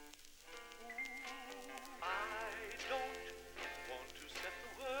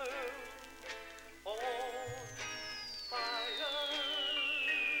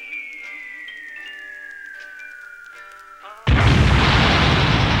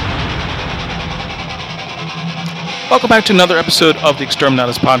Welcome back to another episode of the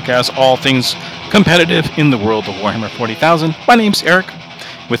Exterminatus Podcast, all things competitive in the world of Warhammer 40,000. My name's Eric.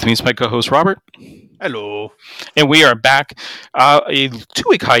 With me is my co-host, Robert. Hello. And we are back. A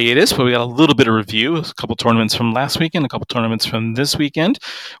 2-week hiatus, but we got a little bit of review. A couple tournaments from last weekend, a couple tournaments from this weekend.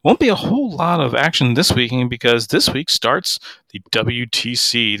 Won't be a whole lot of action this weekend because this week starts the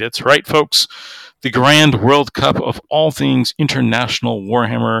WTC. That's right, folks. The Grand World Cup of all things international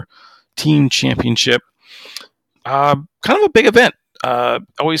Warhammer Team Championship. Kind of a big event.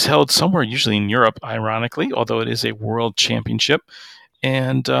 Always held somewhere, usually in Europe, ironically, although it is a world championship.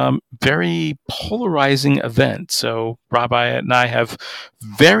 And very polarizing event. So Rob and I have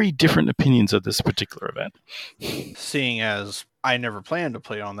very different opinions of this particular event. Seeing as I never planned to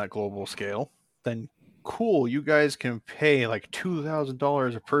play on that global scale, then cool, you guys can pay like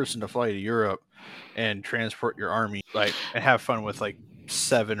 $2,000 a person to fly to Europe and transport your army, and have fun with like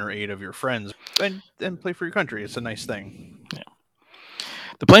 7 or 8 of your friends and play for your country. It's a nice thing. Yeah.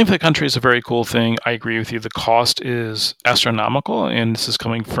 The playing for the country is a very cool thing. I agree with you. The cost is astronomical, and this is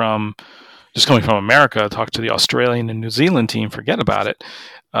coming from America. Talk to the Australian and New Zealand team. Forget about it.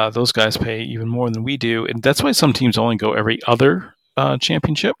 Those guys pay even more than we do, and that's why some teams only go every other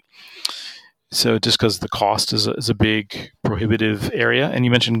championship. So just because the cost is a big prohibitive area. And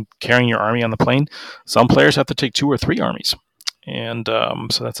you mentioned carrying your army on the plane. Some players have to take 2 or 3 armies, and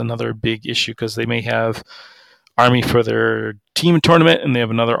so that's another big issue because they may have army for their team tournament and they have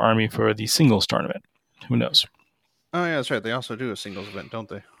another army for the singles tournament. Who knows? Oh yeah, that's right. They also do a singles event, don't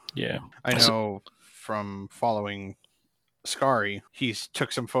they? Yeah. I know from following Scary, he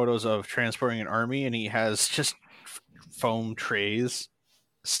took some photos of transporting an army and he has just foam trays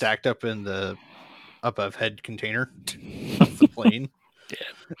stacked up in the above head container of the plane. Yeah.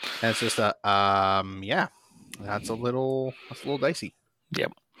 And it's just that's a little dicey.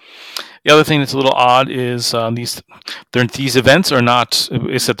 Yep. The other thing that's a little odd is these events are not,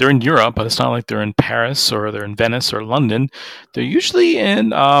 except they're in Europe, but it's not like they're in Paris or they're in Venice or London. They're usually in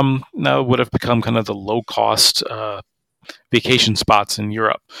now would have become kind of the low cost vacation spots in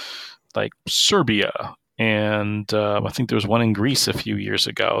Europe, like Serbia. And I think there was one in Greece a few years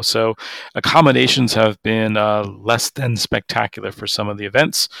ago. So accommodations have been less than spectacular for some of the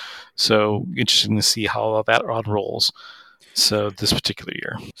events. So interesting to see how all that unrolls. So this particular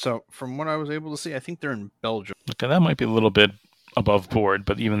year. So from what I was able to see, I think they're in Belgium. Okay, that might be a little bit above board,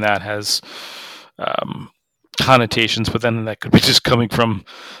 but even that has connotations. But then that could be just coming from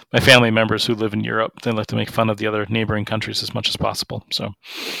my family members who live in Europe. They like to make fun of the other neighboring countries as much as possible. So,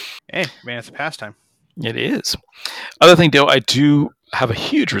 hey, man, it's a pastime. It is. Other thing, though, I do have a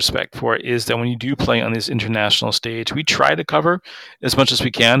huge respect for it is that when you do play on this international stage, we try to cover as much as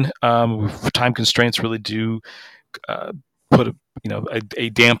we can. Time constraints really do put a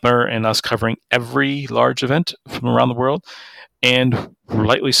damper in us covering every large event from around the world, and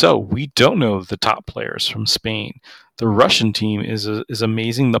rightly so. We don't know the top players from Spain. The Russian team is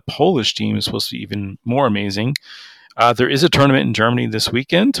amazing. The Polish team is supposed to be even more amazing. There is a tournament in Germany this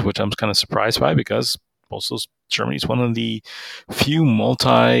weekend, which I'm kind of surprised by because also Germany is one of the few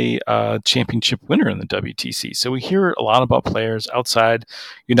multi-championship winner in the WTC. So we hear a lot about players outside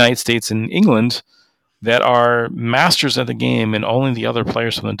United States and England that are masters at the game, and only the other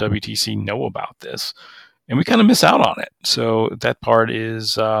players from the WTC know about this. And we kind of miss out on it. So that part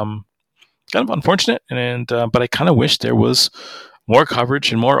is kind of unfortunate. But I kind of wish there was more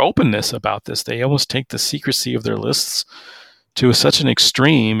coverage and more openness about this. They almost take the secrecy of their lists to such an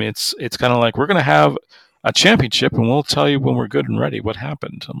extreme. It's kind of like, we're going to have a championship and we'll tell you when we're good and ready what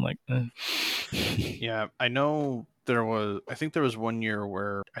happened. I'm like, Yeah, I know. I think there was one year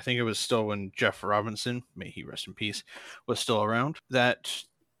where I think it was still when Jeff Robinson, may he rest in peace, was still around, that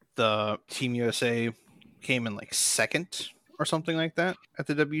the Team USA came in like second or something like that at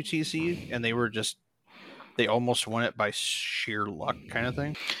the WTC, and they almost won it by sheer luck kind of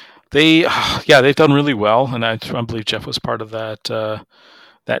thing. They've done really well, and I believe Jeff was part of that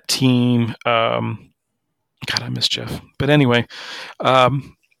team. God, I miss Jeff. But anyway,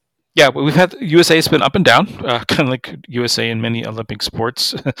 we've had USA's been up and down, kind of like USA in many Olympic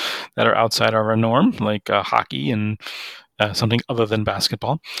sports that are outside of our norm, like hockey and something other than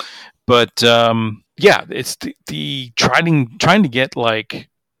basketball. But it's the trying to get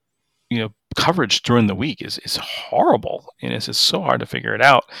coverage during the week is horrible, and it's just so hard to figure it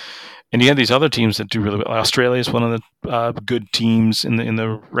out. And you have these other teams that do really well. Australia is one of the good teams in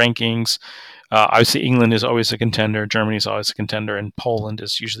the rankings. Obviously, England is always a contender. Germany is always a contender, and Poland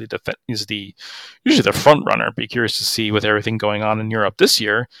is usually the front runner. Be curious to see with everything going on in Europe this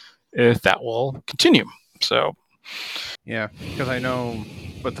year if that will continue. So, yeah, because I know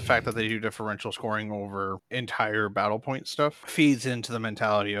but the fact that they do differential scoring over entire battle point stuff feeds into the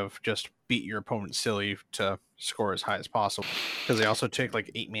mentality of just beat your opponent silly to score as high as possible. Because they also take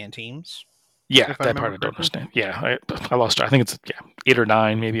like 8-man teams. Yeah, that part I don't understand. Yeah, I lost track. I think it's 8 or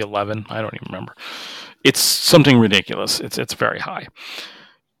 9, maybe 11. I don't even remember. It's something ridiculous. It's very high,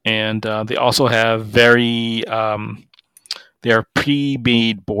 and they also have very they are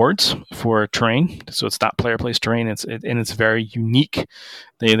pre-made boards for terrain, so it's not player-placed terrain. It's very unique.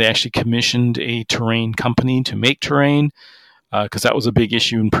 They actually commissioned a terrain company to make terrain because that was a big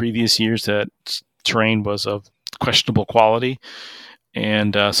issue in previous years, that terrain was of questionable quality.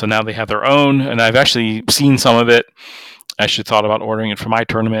 And so now they have their own, and I've actually seen some of it. I actually thought about ordering it for my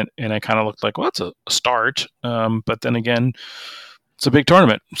tournament, and I kind of looked like, well, it's a start. But then again, it's a big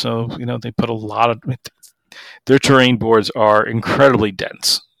tournament. So, they put a lot of... Their terrain boards are incredibly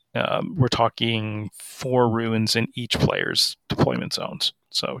dense. We're talking 4 ruins in each player's deployment zones.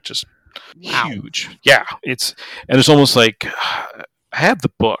 So just huge. Yeah, and it's almost like... I have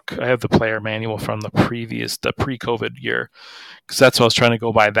the book. I have the player manual from the pre-COVID year, because that's what I was trying to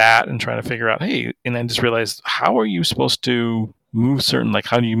go by that and trying to figure out, hey, and then just realized, how are you supposed to move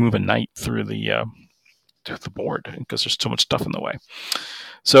how do you move a knight through the board, because there's so much stuff in the way.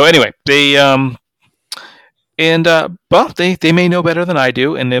 So anyway, they they may know better than I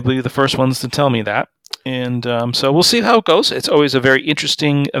do, and they'll be the first ones to tell me that. And so we'll see how it goes. It's always a very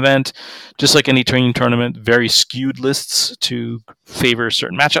interesting event, just like any training tournament. Very skewed lists to favor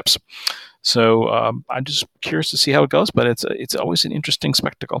certain matchups. So I'm just curious to see how it goes, but it's always an interesting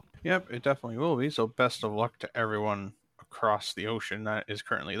spectacle. Yep, it definitely will be. So best of luck to everyone across the ocean that is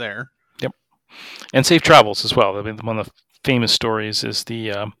currently there. Yep, and safe travels as well. I mean, one of the famous stories is the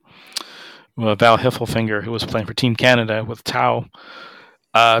Val Hiffelfinger, who was playing for Team Canada with Tau,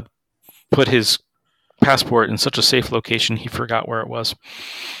 put his passport in such a safe location he forgot where it was.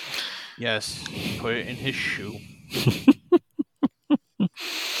 Yes, put it in his shoe.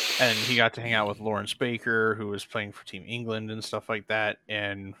 And he got to hang out with Lawrence Baker, who was playing for Team England and stuff like that,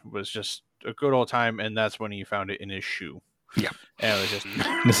 and was just a good old time. And that's when he found it in his shoe. Yeah, and it was just...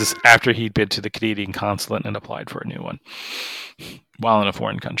 This is after he'd been to the Canadian consulate and applied for a new one while in a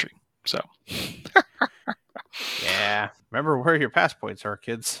foreign country. So yeah, remember where your passports are,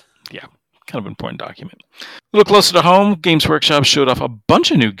 kids. Yeah, kind of an important document. A little closer to home, Games Workshop showed off a bunch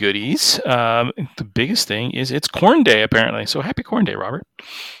of new goodies. The biggest thing is it's Corn Day, apparently. So happy Corn Day, Robert.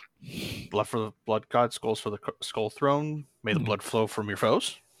 Blood for the blood god, skulls for the skull throne. May the blood flow from your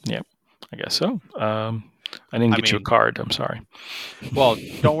foes. Yep, I guess so. I didn't get you a card. I'm sorry. Well,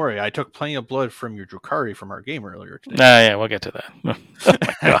 don't worry. I took plenty of blood from your Drukhari from our game earlier today. Yeah, we'll get to that. Oh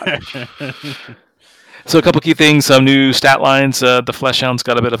my God. So a couple key things, some new stat lines. The Fleshhound's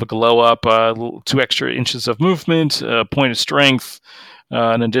got a bit of a glow up, 2 extra inches of movement, a point of strength,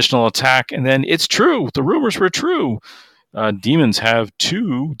 an additional attack, and then it's true. The rumors were true. Demons have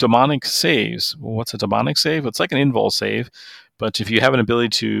 2 demonic saves. Well, what's a demonic save? It's like an invul save, but if you have an ability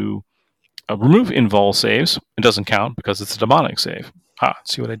to remove invul saves, it doesn't count because it's a demonic save.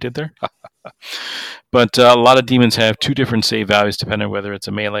 See what I did there? But a lot of demons have 2 different save values depending on whether it's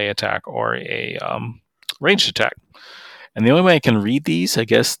a melee attack or a ranged attack. And the only way I can read these, I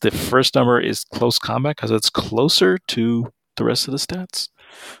guess the first number is close combat because it's closer to the rest of the stats.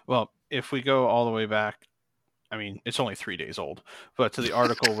 Well, if we go all the way back, I mean, it's only 3 days old, but to the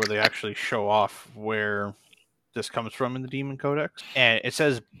article where they actually show off where this comes from in the Demon Codex, and it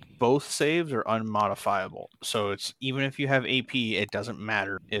says both saves are unmodifiable. So it's even if you have AP, it doesn't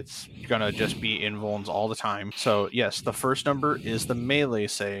matter. It's gonna just be invulns all the time. So yes, the first number is the melee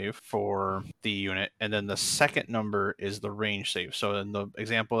save for the unit, and then the second number is the range save. So in the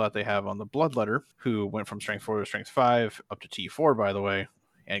example that they have on the Bloodletter, who went from strength 4 to strength 5 up to T4, by the way,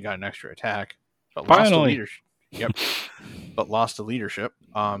 and got an extra attack, but lost the leadership. Yep, but lost the leadership.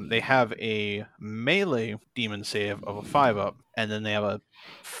 They have a melee demon save of a 5-up, and then they have a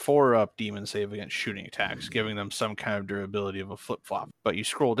 4-up demon save against shooting attacks, giving them some kind of durability of a flip-flop. But you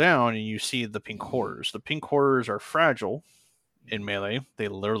scroll down and you see the pink horrors. The pink horrors are fragile in melee. They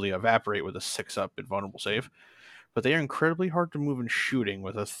literally evaporate with a 6-up invulnerable save, but they are incredibly hard to move in shooting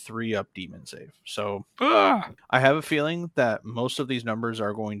with a 3-up demon save. So I have a feeling that most of these numbers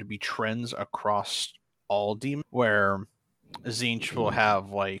are going to be trends across all demons, where Tzeentch will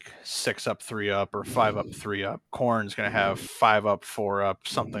have like 6-up, 3-up, or 5-up, 3-up. Khorne's going to have 5-up, 4-up,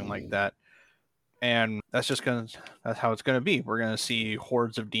 something like that. And that's how it's going to be. We're going to see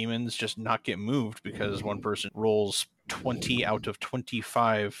hordes of demons just not get moved because one person rolls 20 out of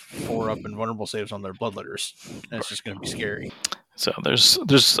 25 4-up and vulnerable saves on their Bloodletters. And it's just going to be scary. So there's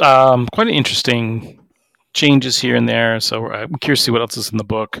quite an interesting changes here and there. So I'm curious to see what else is in the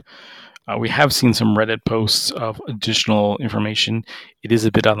book. We have seen some Reddit posts of additional information. It is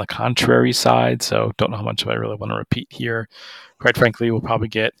a bit on the contrary side, so don't know how much I really want to repeat here. Quite frankly, we'll probably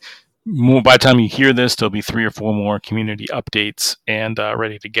get more by the time you hear this. There'll be 3 or 4 more community updates and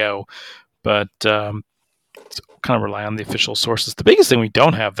ready to go. But kind of rely on the official sources. The biggest thing we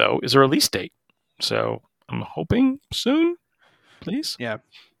don't have, though, is a release date. So I'm hoping soon, please. Yeah,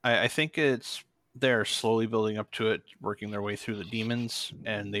 I think they're slowly building up to it, working their way through the demons,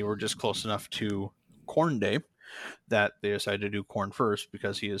 and they were just close enough to Corn Day that they decided to do Corn first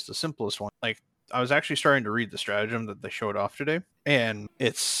because he is the simplest one. Like, I was actually starting to read the stratagem that they showed off today, and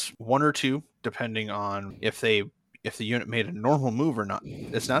it's 1 or 2 depending on if the unit made a normal move or not.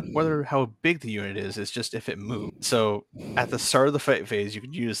 It's not whether how big the unit is, it's just if it moved. So at the start of the fight phase, you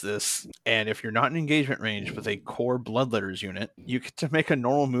could use this, and if you're not in engagement range with a core Bloodletters unit, you get to make a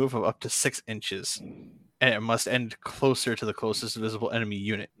normal move of up to 6 inches. And it must end closer to the closest visible enemy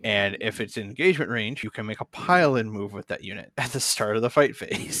unit. And if it's in engagement range, you can make a pile-in move with that unit at the start of the fight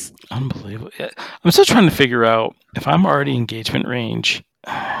phase. Unbelievable. I'm still trying to figure out if I'm already engagement range.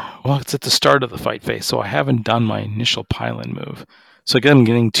 Well, it's at the start of the fight phase, so I haven't done my initial pile-in move. So again, I'm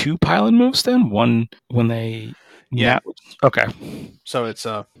getting 2 pile-in moves then? One when they... Yeah. Okay. So it's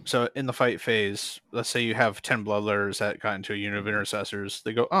so in the fight phase, let's say you have 10 Bloodletters that got into a unit of Intercessors.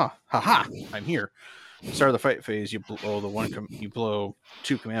 They go, haha, I'm here. Start of the fight phase, you blow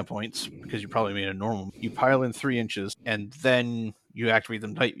 2 command points because you probably made a normal. You pile in 3 inches, and then you activate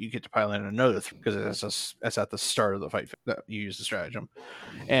them tight. You get to pile in another because that's at the start of the fight that you use the stratagem.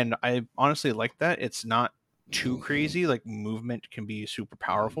 And I honestly like that. It's not too crazy. Like, movement can be super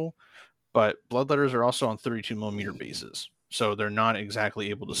powerful, but Bloodletters are also on 32mm bases. So they're not exactly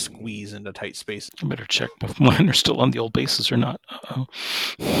able to squeeze into tight spaces. I better check if mine are still on the old bases or not.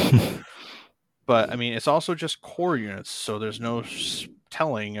 Uh-oh. But I mean, it's also just core units, so there's no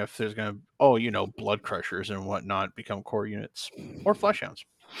telling if there's going to, Blood Crushers and whatnot become core units or Fleshhounds.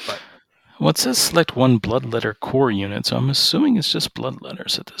 But well, it says select 1 Bloodletter core unit, so I'm assuming it's just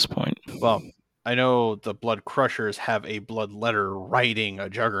Bloodletters at this point. Well, I know the Blood Crushers have a Bloodletter riding a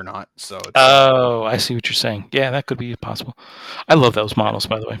Juggernaut, so it's... Oh, I see what you're saying. Yeah, that could be possible. I love those models,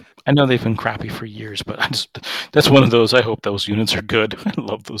 by the way. I know they've been crappy for years, but that's one of those. I hope those units are good. I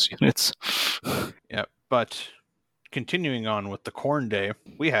love those units. Yeah, but continuing on with the Corn Day,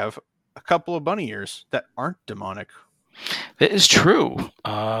 we have a couple of bunny ears that aren't demonic. That is true.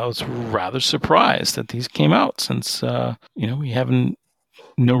 I was rather surprised that these came out since, we haven't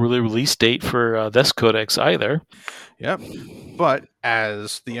no really release date for this codex either. Yep. But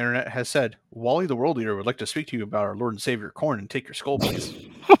as the internet has said, Wally the World Eater would like to speak to you about our Lord and Savior Corn and take your skull, please.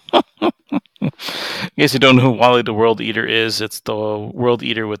 In case you don't know who Wally the World Eater is, it's the World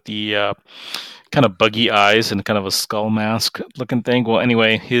Eater with the kind of buggy eyes and kind of a skull mask looking thing. Well,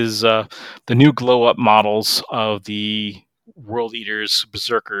 anyway, the new glow up models of the World Eaters,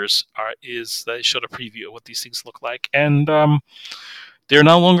 Berserkers, they showed a preview of what these things look like, and they're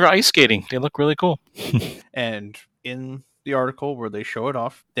no longer ice skating. They look really cool. And in the article where they show it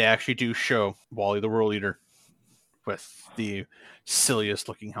off, they actually do show Wally the World Eater with the silliest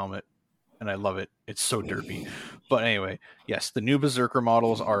looking helmet. And I love it. It's so derpy. But anyway, yes, the new Berserker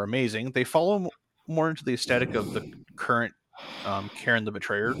models are amazing. They follow more into the aesthetic of the current Karen the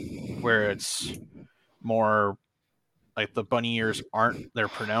Betrayer, where it's more like the bunny ears they're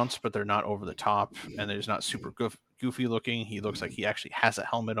pronounced, but they're not over the top, and they're not super goofy looking. He looks like he actually has a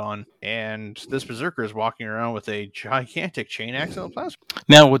helmet on, and this Berserker is walking around with a gigantic chain axe and a plasma.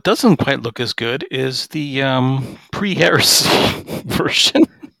 Now, what doesn't quite look as good is the pre-heresy version.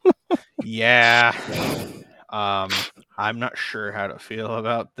 Yeah. I'm not sure how to feel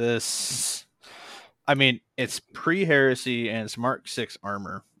about this. I mean, it's pre-heresy and it's Mark 6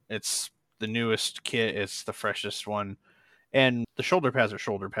 armor. It's the newest kit. It's the freshest one. And the shoulder pads are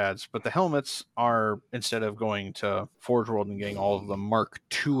shoulder pads, but the helmets are, instead of going to Forge World and getting all of the Mark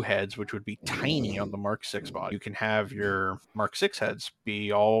II heads, which would be tiny on the Mark 6 body, you can have your Mark 6 heads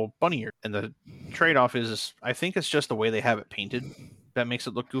be all bunny eared. And the trade-off is, I think it's just the way they have it painted that makes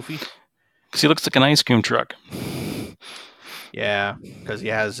it look goofy. Because he looks like an ice cream truck. Yeah, because he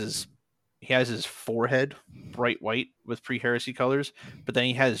has his forehead bright white with pre-heresy colors, but then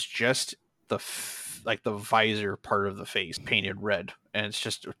he has just the visor part of the face painted red, and it's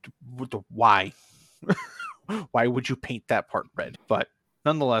just why? Why would you paint that part red? But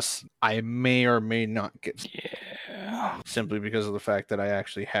nonetheless, I may or may not get simply because of the fact that I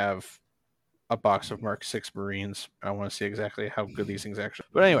actually have a box of Mark 6 Marines. I want to see exactly how good these things actually.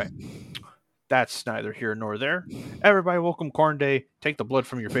 But anyway, that's neither here nor there. Everybody, welcome Corn Day. Take the blood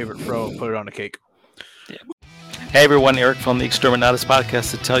from your favorite fro and put it on a cake. Yeah. Hey everyone, Eric from the Exterminatus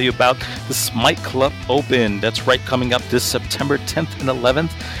Podcast to tell you about the Smite Club Open. That's right, coming up this September 10th and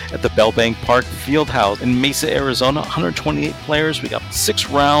 11th at the Bellbank Park Fieldhouse in Mesa, Arizona. 128 players. We got 6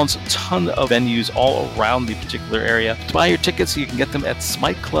 rounds, a ton of venues all around the particular area. To buy your tickets, you can get them at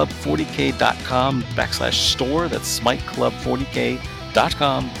smiteclub40k.com/store. That's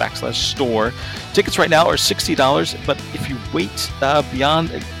smiteclub40k.com/store. Tickets right now are $60, but if you wait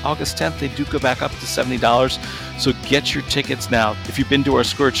beyond August 10th, they do go back up to $70. So get your tickets now. If you've been to our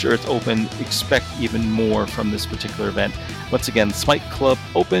Scorched Earth Open, expect even more from this particular event. Once again, Smite Club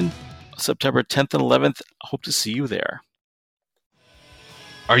Open, September 10th and 11th. Hope to see you there.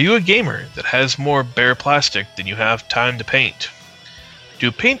 Are you a gamer that has more bare plastic than you have time to paint?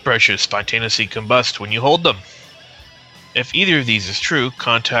 Do paintbrushes spontaneously combust when you hold them? If either of these is true,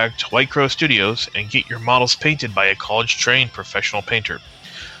 contact White Crow Studios and get your models painted by a college-trained professional painter.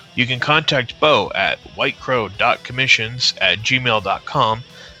 You can contact Bo at whitecrow.commissions@gmail.com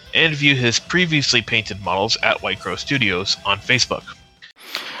and view his previously painted models at White Crow Studios on Facebook.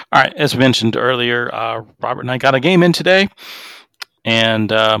 All right, as mentioned earlier, Robert and I got a game in today,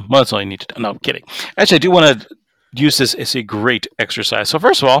 and well, that's all you need to know. No, I'm kidding. Actually, I do want to use this as a great exercise. So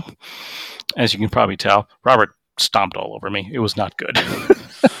first of all, as you can probably tell, Robert stomped all over me. It was not good.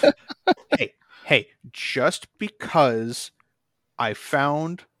 Hey, just because I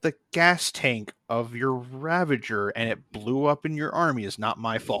found the gas tank of your Ravager and it blew up in your army is not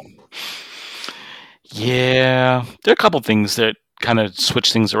my fault. Yeah, there are a couple things that kind of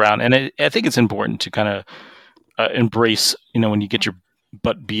switch things around, and I think it's important to kind of embrace, when you get your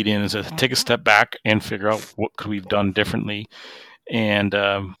butt beat in, is to take a step back and figure out what could we've done differently. And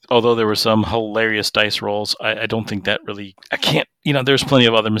although there were some hilarious dice rolls, I don't think that really, I can't, there's plenty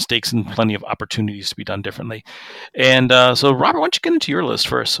of other mistakes and plenty of opportunities to be done differently. And so, Robert, why don't you get into your list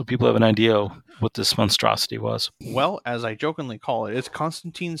first so people have an idea what this monstrosity was? Well, as I jokingly call it, it's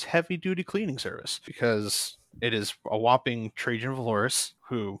Constantine's heavy-duty cleaning service, because it is a whopping Trajan Valoris,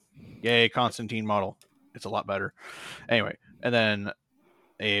 who, yay, Constantine model. It's a lot better. Anyway, and then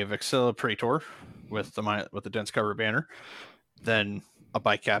a Vexilla Praetor with the dense cover banner. Then a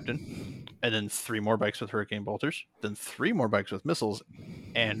bike captain, and then 3 more bikes with hurricane bolters, then 3 more bikes with missiles,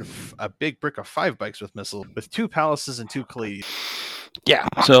 and a big brick of 5 bikes with missiles, with 2 palaces and 2 Calades. Yeah,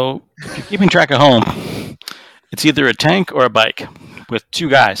 so if you're keeping track at home, it's either a tank or a bike with 2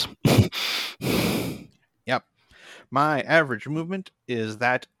 guys. Yep. My average movement is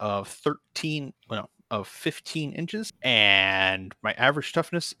that of 15 inches, and my average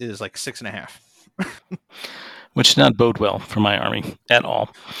toughness is like 6.5. Which did not bode well for my army at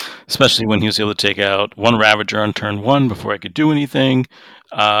all, especially when he was able to take out 1 Ravager on turn 1 before I could do anything.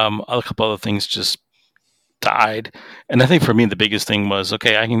 A couple other things just died. And I think for me, the biggest thing was,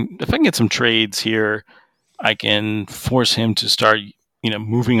 okay, if I can get some trades here, I can force him to start,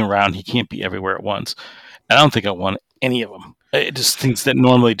 moving around. He can't be everywhere at once. And I don't think I won any of them. It just things that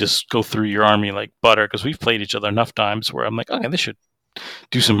normally just go through your army like butter, because we've played each other enough times where I'm like, okay, this should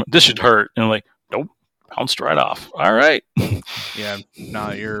hurt. And I'm like, nope. Bounced right off. All right. Yeah.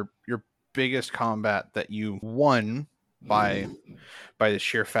 No, your biggest combat that you won by the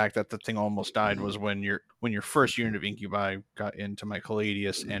sheer fact that the thing almost died was when your first unit of Incubi got into my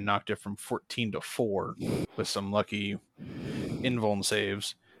Caladius and knocked it from 14 to 4 with some lucky invuln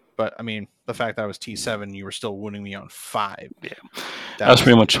saves. But I mean, the fact that I was T7, you were still wounding me on 5. Yeah, that was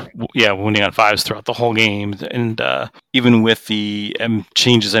pretty much wounding on 5s throughout the whole game, and even with the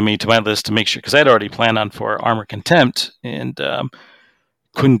changes I made to my list to make sure, because I'd already planned on for armor contempt, and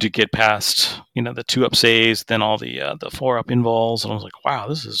couldn't get past the 2-up saves, then all the 4-up invols, and I was like,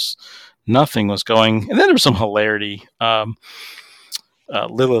 wow, nothing was going, and then there was some hilarity.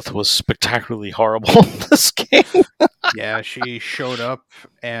 Lilith was spectacularly horrible this game. Yeah, she showed up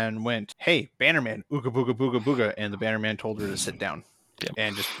and went, "Hey, Bannerman, ooga booga booga booga," and the Bannerman told her to sit down. Yeah.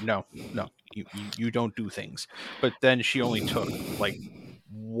 And just no, you don't do things. But then she only took like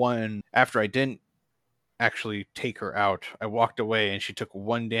 1. After I didn't actually take her out, I walked away and she took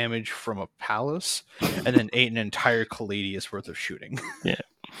 1 damage from a palace and then ate an entire Caladius worth of shooting. Yeah.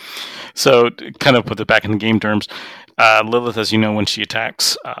 So, to kind of put it back in the game terms, Lilith, as you know, when she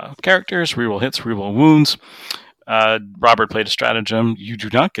attacks characters, reroll hits, reroll wounds. Robert played a stratagem. You do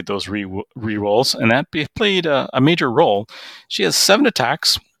not get those rerolls, and that played a major role. She has 7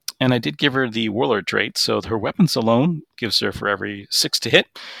 attacks, and I did give her the Warlord trait, so her weapons alone gives her, for every 6 to hit,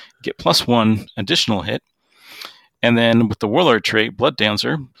 get +1 additional hit. And then with the Warlord trait, Blood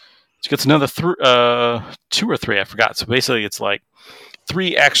Dancer, she gets another 2 or 3, I forgot. So basically it's like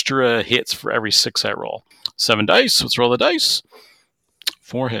 3 extra hits for every 6 I roll. 7 dice, let's roll the dice.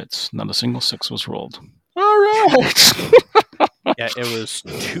 4 hits, not a single 6 was rolled. All right. Yeah, it was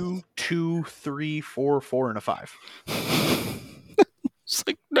 2, 2, 3, 4, 4, and a 5. It's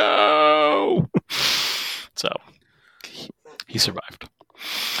like, no. So he survived.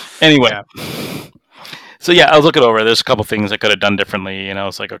 Anyway. Yeah. So yeah, I was looking over. There's a couple things I could have done differently, and I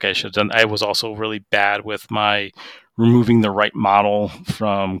was like, okay, I should have done. I was also really bad with my removing the right model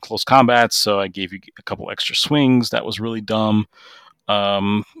from close combat, so I gave you a couple extra swings. That was really dumb.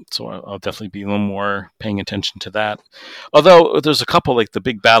 So I'll definitely be a little more paying attention to that. Although there's a couple, like the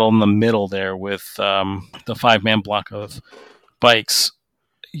big battle in the middle there with the 5-man block of bikes.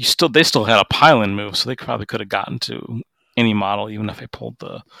 They still had a pile-in move, so they probably could have gotten to any model, even if I pulled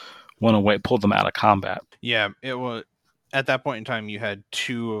them out of combat. Yeah, it was at that point in time you had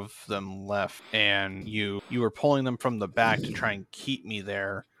 2 of them left, and you were pulling them from the back to try and keep me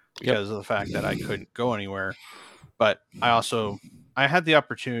there because of the fact that I couldn't go anywhere. But I had the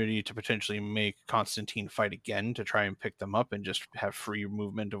opportunity to potentially make Constantine fight again to try and pick them up and just have free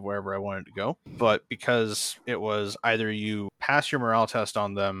movement of wherever I wanted to go. But because it was either you pass your morale test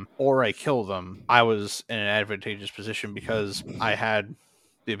on them or I kill them, I was in an advantageous position because I had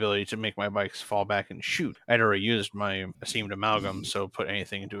the ability to make my bikes fall back and shoot. I'd already used my esteemed amalgam, so put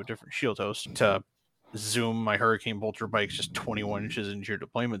anything into a different shield host to zoom my Hurricane Bolter bikes just 21 inches into your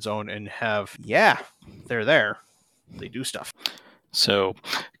deployment zone and have, they're there. They do stuff. So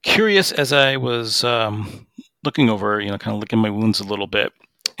curious as I was looking over, kind of licking my wounds a little bit.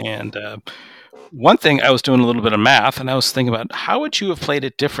 And one thing, I was doing a little bit of math, and I was thinking about how would you have played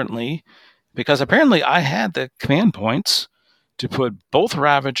it differently? Because apparently I had the command points to put both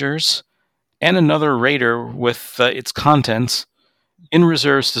Ravagers and another Raider with its contents in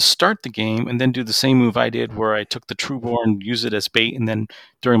reserves to start the game, and then do the same move I did where I took the Trueborn, use it as bait, and then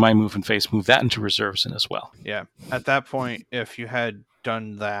during my move and phase, move that into reserves in as well. Yeah. At that point, if you had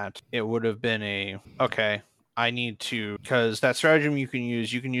done that, it would have been I need to, because that stratagem you can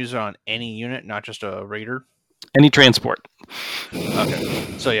use it on any unit, not just a Raider. Any transport.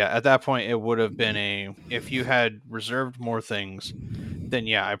 Okay. So yeah, at that point, it would have been if you had reserved more things, then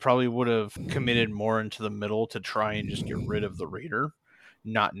yeah, I probably would have committed more into the middle to try and just get rid of the Raider,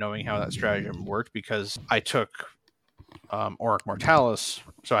 not knowing how that stratagem worked, because I took Auric Mortalis,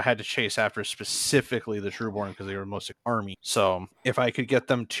 so I had to chase after specifically the Trueborn because they were mostly army. So if I could get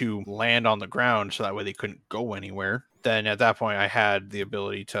them to land on the ground so that way they couldn't go anywhere, then at that point I had the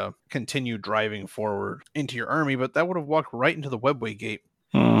ability to continue driving forward into your army, but that would have walked right into the Webway gate,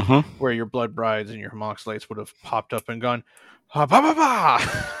 where your Blood Brides and your Homoxylites would have popped up and gone, ha ba ba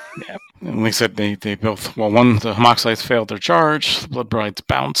ba! Yeah. And they said they both, the Homoxylites failed their charge, the Blood Brides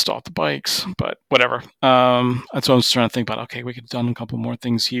bounced off the bikes, but whatever. That's what I was trying to think about. Okay, we could have done a couple more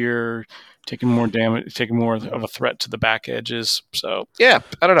things here, taking more damage, taking more of a threat to the back edges. So, yeah,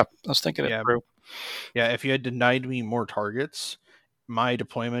 I don't know. I was thinking it through. Yeah, if you had denied me more targets, my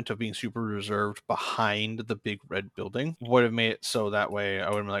deployment of being super reserved behind the big red building would have made it so that way I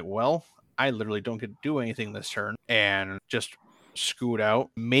would have been like, well, I literally don't get to do anything this turn, and just scoot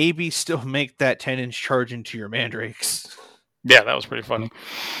out, maybe still make that 10-inch charge into your Mandrakes. Yeah, that was pretty funny.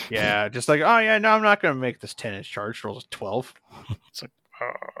 Yeah, just like, oh yeah, no, I'm not going to make this 10-inch charge. Rolls a 12. It's like,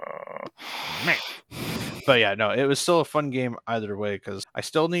 man. But yeah, no, it was still a fun game either way, because I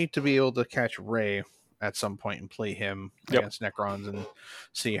still need to be able to catch Ray at some point and play him against Necrons and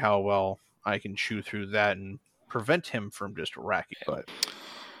see how well I can chew through that and prevent him from just racking. But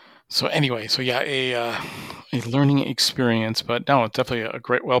so anyway, a learning experience, but no, it's definitely a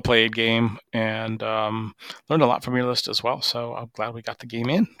great, well-played game, and learned a lot from your list as well, so I'm glad we got the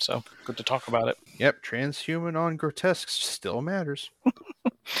game in, so good to talk about it. Yep, transhuman on grotesque still matters.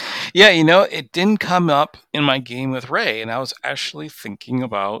 Yeah, it didn't come up in my game with Ray, and I was actually thinking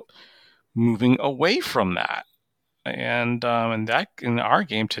about moving away from that, and in our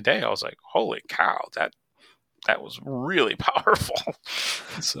game today, I was like, holy cow, that was really powerful.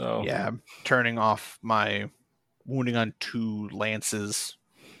 So yeah, turning off my wounding on 2 lances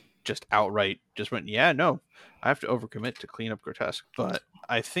just outright just went, yeah, no, I have to overcommit to clean up grotesque. But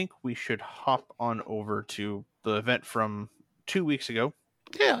I think we should hop on over to the event from 2 weeks ago.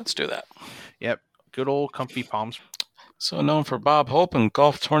 Yeah, let's do that. Yep, good old Comfy Palms. So known for Bob Hope and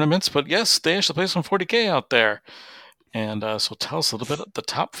golf tournaments, but yes, they actually play some 40K out there. And so tell us a little bit of the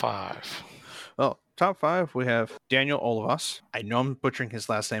top 5. Well, top 5, we have Daniel Olivas. I know I'm butchering his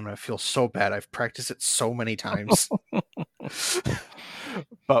last name, and I feel so bad. I've practiced it so many times.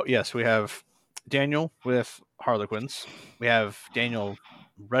 But yes, we have Daniel with Harlequins. We have Daniel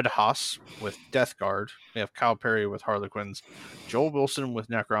Redhaas with Death Guard. We have Kyle Perry with Harlequins, Joel Wilson with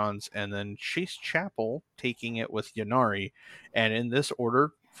Necrons, and then Chase Chappell taking it with Yanari. And in this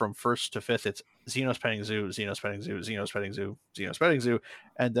order, from first to fifth, it's Xenos Petting Zoo, Xenos Petting Zoo, Xenos Petting Zoo, Xenos Petting Zoo,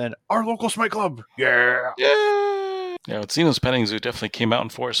 and then our local Smite Club. Yeah. Yeah, Xenos Petting Zoo definitely came out in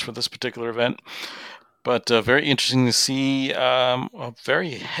force for this particular event. But very interesting to see a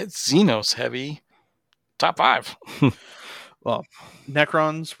very Xenos heavy top 5. Well,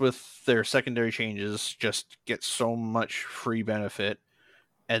 Necrons with their secondary changes just get so much free benefit.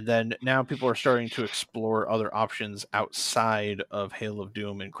 And then now people are starting to explore other options outside of Hail of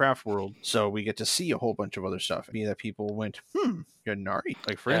Doom and Craft World. So we get to see a whole bunch of other stuff. I mean, that people went, Yannari.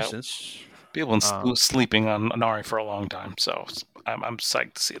 Like, for instance, people been sleeping on Inari for a long time. So I'm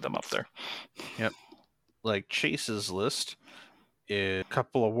psyched to see them up there. Yep. Like Chase's list is a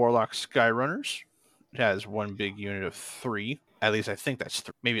couple of Warlock Skyrunners. It has one big unit of 3. At least I think that's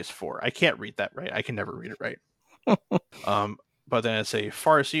 3. Maybe it's 4. I can't read that right. I can never read it right. But then it's a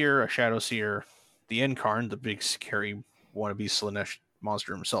Farseer, a Shadowseer, the Incarn, the big scary wannabe Slaanesh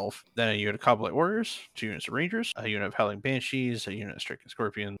monster himself. Then a unit of Cobblite Warriors, 2 units of Rangers, a unit of Howling Banshees, a unit of Stricken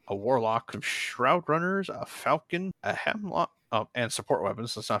Scorpion, a Warlock, some Shroud Runners, a Falcon, a Hemlock, and support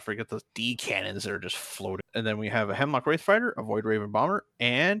weapons. Let's not forget the D cannons that are just floating. And then we have a Hemlock Wraith Fighter, a Void Raven Bomber,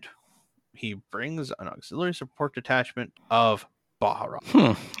 and he brings an auxiliary support detachment of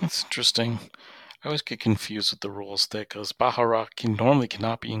Baharok. That's interesting. I always get confused with the rules there because Baharok normally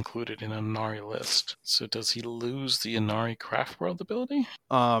cannot be included in an Inari list. So does he lose the Inari Craft World ability?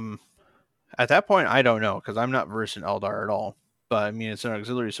 At that point, I don't know because I'm not versed in Eldar at all. But I mean, it's an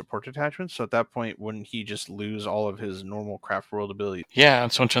auxiliary support detachment. So at that point, wouldn't he just lose all of his normal Craft World ability? Yeah,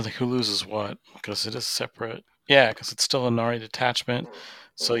 so I'm trying to think who loses what because it is separate. Yeah, because it's still an Inari detachment.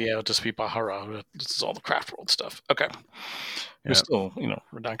 So yeah, it'll just be Bahara who loses all the Craft World stuff. Okay. Who's still,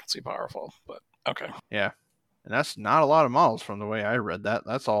 redundancy powerful, but okay. Yeah. And that's not a lot of models from the way I read that.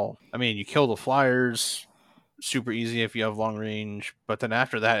 That's all. I mean, you kill the flyers, super easy if you have long range. But then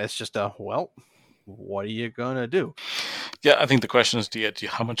after that, it's just what are you going to do? Yeah, I think the question is,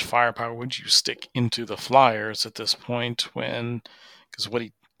 how much firepower would you stick into the flyers at this point because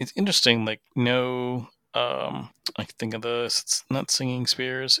it's interesting, like, I think of it's not Singing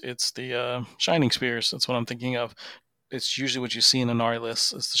Spears, it's the Shining Spears. That's what I'm thinking of. It's usually what you see in an Inari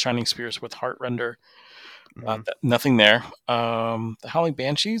list is the Shining Spears with Heart Render. Nothing there. The Howling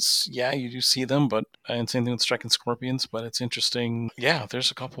Banshees, yeah, you do see them, and same thing with Striking Scorpions. But it's interesting. Yeah,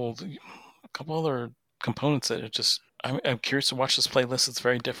 there's a couple other components that are just. I'm curious to watch this playlist. It's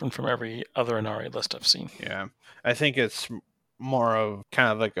very different from every other Inari list I've seen. Yeah, I think it's more of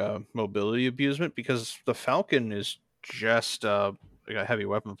kind of like a mobility abusement because the Falcon is just a heavy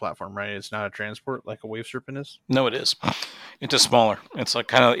weapon platform, right? It's not a transport like a Wave Serpent is. No, it is. It's just smaller. It's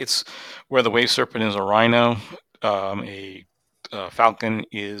like it's where the Wave Serpent is a Rhino, a Falcon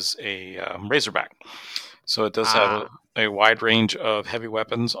is a Razorback. So it does have a wide range of heavy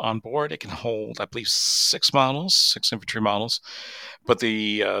weapons on board. It can hold, I believe, 6 infantry models. But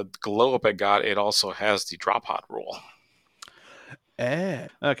the glow up I got, it also has the drop pod rule.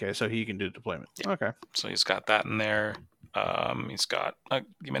 Okay, so he can do deployment. Yeah. Okay. So he's got that in there. He's got,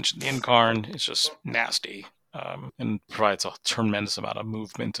 you mentioned the Incarn. It's just nasty. And provides a tremendous amount of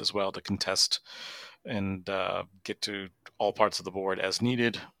movement as well to contest and get to all parts of the board as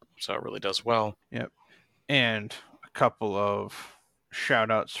needed. So it really does well. Yep. And a couple of shout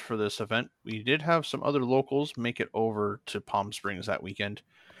outs for this event. We did have some other locals make it over to Palm Springs that weekend.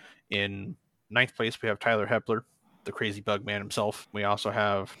 In 9th place, we have Tyler Hepler, the crazy bug man himself. We also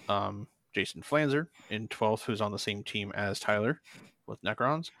have Jason Flanzer in 12th, who's on the same team as Tyler with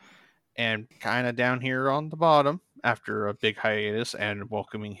Necrons. And kind of down here on the bottom, after a big hiatus and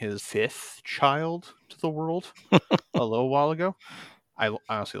welcoming his 5th child to the world a little while ago, I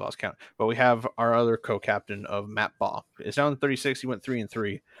honestly lost count. But we have our other co-captain of Matt Baugh. It's down to 36. He went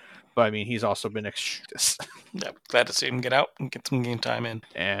 3-3. But I mean, he's also been Yeah, glad to see him get out and get some game time in.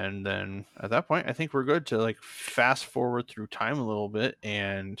 And then at that point, I think we're good to fast forward through time a little bit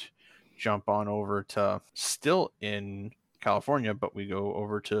and jump on over to still in California, but we go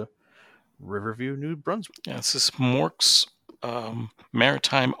over to Riverview, New Brunswick. Yeah, this is Mork's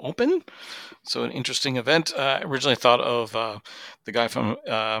Maritime Open. So an interesting event. I originally thought of the guy from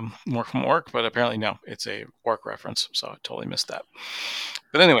Mork from Orc, but apparently no, it's a Orc reference. So I totally missed that.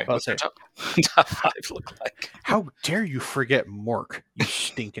 But anyway, what's your top 5 look like? How dare you forget Mork, you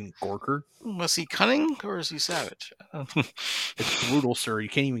stinking gorker? Was he cunning or is he savage? It's brutal, sir. You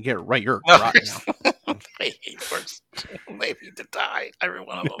can't even get it right. You're rotten now. I hate Orcs. They need to die. Every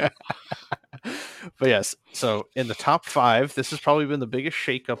one of them. But yes, so in the top 5, this has probably been the biggest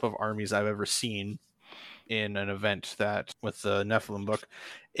shakeup of armies I've ever seen in an event that with the Nephilim book.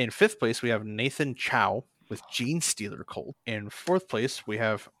 In 5th place, we have Nathan Chow with Gene Stealer Cult. In fourth place, we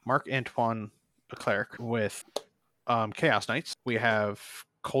have Marc-Antoine Leclerc with Chaos Knights. We have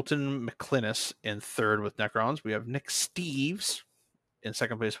Colton McClinnis in third with Necrons. We have Nick Steves in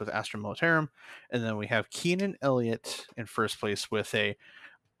second place with Astra Militarum. And then we have Keenan Elliott in first place with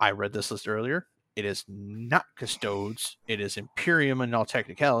I read this list earlier. It is not Custodes. It is Imperium in all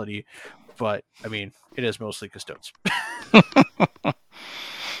technicality, but I mean, it is mostly Custodes.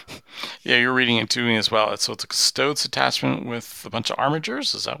 Yeah, you're reading it to me as well. So it's a Custodes attachment with a bunch of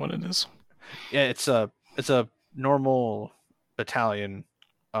armigers. Is that what it is? Yeah, it's a normal battalion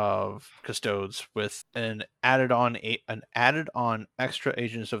of Custodes with an added on extra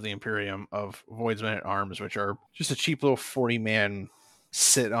agents of the Imperium of Voidsmen at Arms, which are just a cheap little 40-man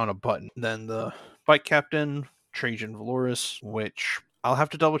sit on a button. Then the Bike Captain, Trajan Valoris, which I'll have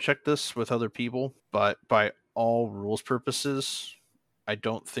to double check this with other people, but by all rules purposes, I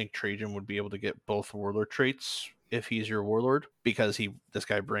don't think Trajan would be able to get both warlord traits if he's your warlord, because this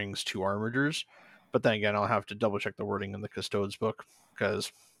guy brings 2 armigers. But then again, I'll have to double check the wording in the Custodes book,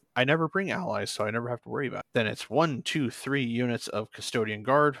 because I never bring allies, so I never have to worry about it. Then it's 1, 2, 3 units of Custodian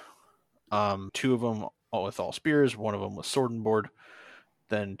Guard, 2 of them with all spears, 1 of them with sword and board,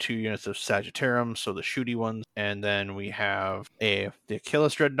 then 2 units of Sagittarium, so the shooty ones, and then we have the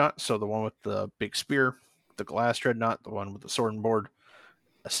Achilles Dreadnought, so the one with the big spear, the Glass Dreadnought, the one with the sword and board,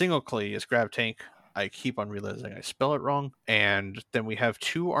 a single Clayus Grav Tank. I keep on realizing I spell it wrong. And then we have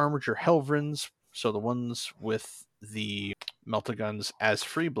 2 Armiger Helvrins, so the ones with the Meltaguns as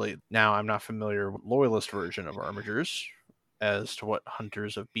Freeblade. Now, I'm not familiar with Loyalist version of Armigers as to what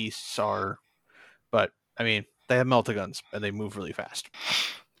Hunters of Beasts are, but I mean, they have Meltaguns and they move really fast.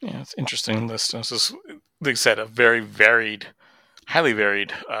 Yeah, it's an interesting list. This is, like I said, a very varied, highly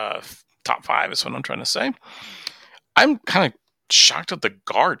varied top 5 is what I'm trying to say. I'm kind of shocked at the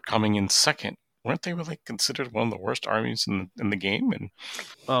Guard coming in second. Weren't they really considered one of the worst armies in the game? And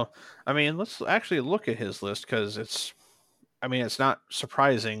well, I mean, let's actually look at his list, because it's not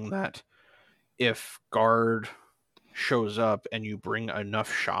surprising that if Guard shows up and you bring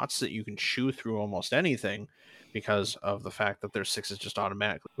enough shots that you can chew through almost anything, because of the fact that their 6 is just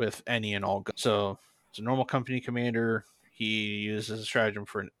automatically with any and all guns. So it's a normal company commander. He uses a stratagem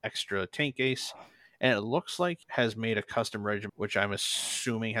for an extra tank ace, and it looks like has made a custom regiment, which I'm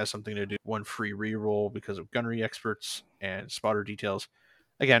assuming has something to do with 1 free reroll because of gunnery experts and spotter details.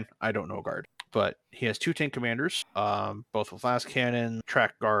 Again, I don't know Guard, but he has 2 tank commanders, both with last cannon,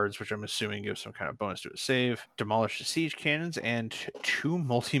 track guards, which I'm assuming gives some kind of bonus to a save, demolish the siege cannons, and 2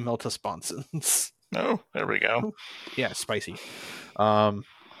 multi-melta sponsons. Oh, there we go. Yeah, spicy.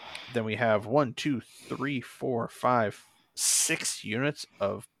 Then we have 1, 2, 3, 4, 5, 6 units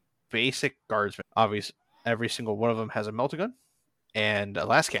of basic guardsmen. Obviously, every single one of them has a meltagun and a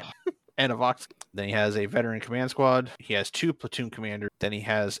last cannon and a vox. Then he has a veteran command squad. He has 2 platoon commanders. Then he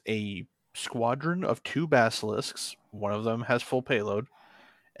has a squadron of 2 basilisks. One of them has full payload.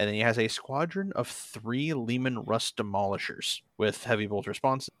 And then he has a squadron of 3 Leman Russ demolishers with heavy bolt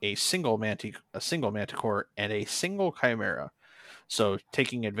response, a single manticore, and a single chimera. So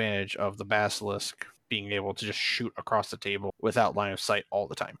taking advantage of the basilisk being able to just shoot across the table without line of sight all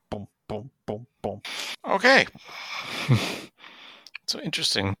the time. Boom, boom, boom, boom. Okay. So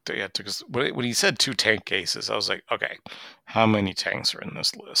interesting. Yeah, because when he said 2 tank cases, I was like, okay, how many tanks are in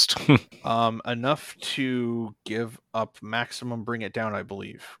this list? Enough to give up maximum bring it down, I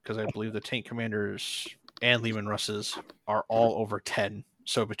believe, because I believe the tank commanders and Leman Russes are all over 10.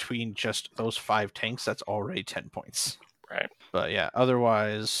 So between just those 5 tanks, that's already 10 points. Right. But yeah,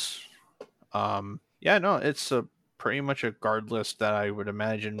 otherwise, it's pretty much a guard list that I would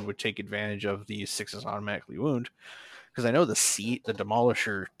imagine would take advantage of the 6s automatically wound. Because I know the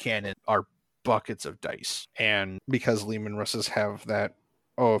Demolisher cannon are buckets of dice. And because Leman Russes have that,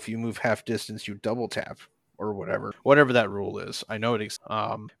 if you move half distance, you double tap or whatever that rule is. I know it exists.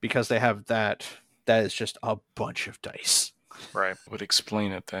 Because they have that is just a bunch of dice. Right. Would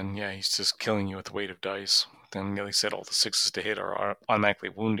explain it then. Yeah, he's just killing you with the weight of dice. Then, like I said, all the 6s to hit are automatically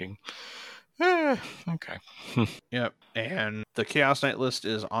wounding. Okay. Yep. And the Chaos Knight list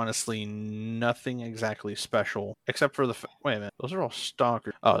is honestly nothing exactly special, except for wait a minute, those are all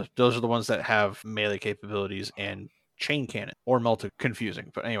stalkers. Oh, those are the ones that have melee capabilities and chain cannon or melta.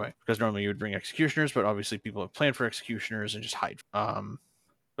 Confusing, but anyway, because normally you would bring executioners, but obviously people have planned for executioners and just hide.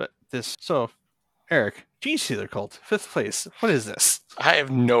 But this, so Eric, Gene Stealer Cult, 5th place. What is this? I have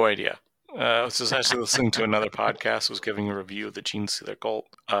no idea. I was just actually listening to another podcast. Was giving a review of the Gene Stealer Cult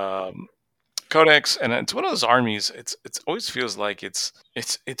Codex, and it's one of those armies. It always feels like it's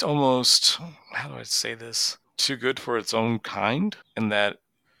almost, how do I say this, too good for its own kind, in that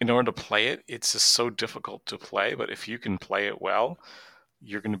in order to play it, it's just so difficult to play. But if you can play it well,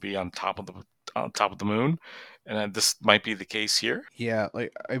 you're going to be on top of the moon. And this might be the case here. Yeah,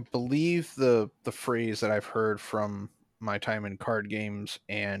 like I believe the phrase that I've heard from my time in card games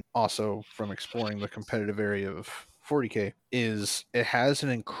and also from exploring the competitive area of 40K is it has an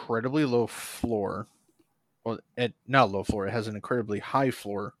incredibly low floor. Well, not low floor. It has an incredibly high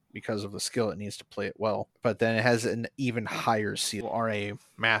floor because of the skill it needs to play it well. But then it has an even higher ceiling. You are a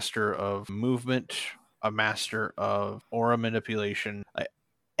master of movement, a master of aura manipulation.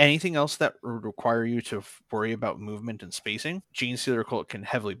 Anything else that would require you to worry about movement and spacing, Genestealer Cult can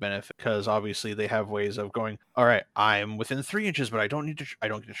heavily benefit because obviously they have ways of going, all right, I'm within 3 inches, but I don't get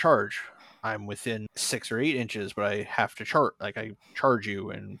to charge. I'm within 6 or 8 inches, but I have to charge. Like I charge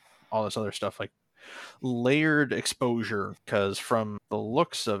you and all this other stuff. Like layered exposure, because from the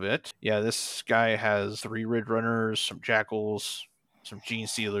looks of it, yeah, this guy has 3 Rid Runners, some Jackals, some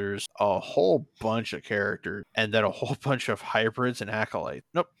Genestealers, a whole bunch of characters, and then a whole bunch of hybrids and acolytes.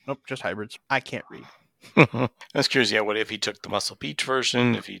 Nope, just hybrids. I can't read. I was curious, what if he took the Muscle Beach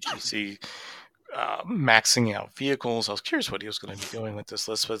version, if he maxing out vehicles. I was curious what he was going to be doing with this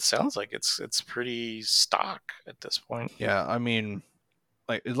list, but it sounds like it's pretty stock at this point. Yeah, I mean,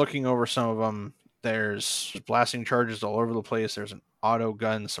 like looking over some of them, there's blasting charges all over the place. There's an auto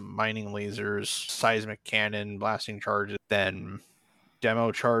gun, some mining lasers, seismic cannon, blasting charges, then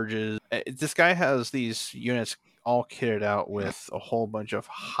demo charges. This guy has these units all kitted out with a whole bunch of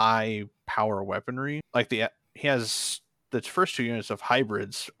high power weaponry. Like he has the first 2 units of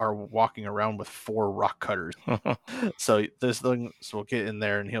hybrids are walking around with 4 rock cutters. So this thing will get in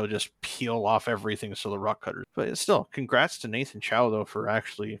there and he'll just peel off everything. So the rock cutters, but still, congrats to Nathan Chow though for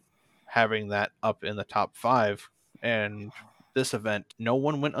actually having that up in the top 5. And this event, no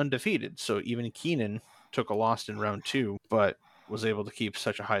one went undefeated. So even Keenan took a loss in round 2, but was able to keep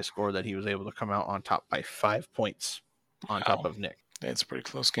such a high score that he was able to come out on top by 5 points on top of Nick. It's a pretty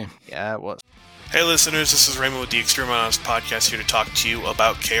close game. Yeah, it was. Hey listeners, this is Raymond with the Extreme Honest Podcast here to talk to you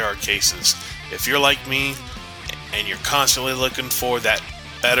about KR Cases. If you're like me and you're constantly looking for that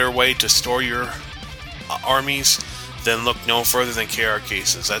better way to store your armies, then look no further than KR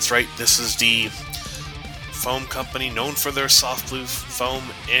Cases. That's right, this is the foam company known for their soft blue foam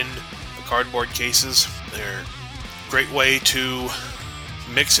in the cardboard cases. They're a great way to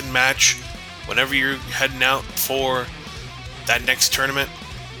mix and match whenever you're heading out for that next tournament.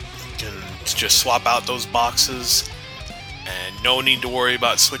 You can just swap out those boxes and no need to worry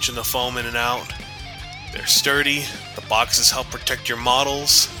about switching the foam in and out. They're sturdy, the boxes help protect your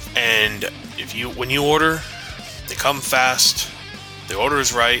models, and when you order, they come fast, the order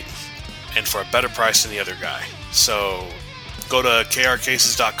is right, and for a better price than the other guy. So go to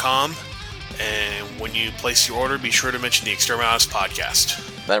krcases.com, and when you place your order, be sure to mention the Extreme Honest Podcast.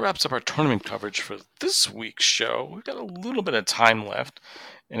 That wraps up our tournament coverage for this week's show. We've got a little bit of time left,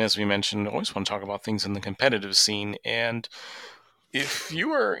 and as we mentioned, I always want to talk about things in the competitive scene. And if you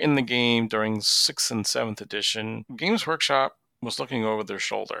were in the game during 6th and 7th edition, Games Workshop was looking over their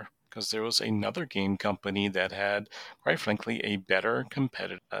shoulder because there was another game company that had, quite frankly, a better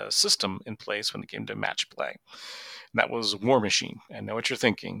competitive system in place when it came to match play. And that was War Machine. I know what you're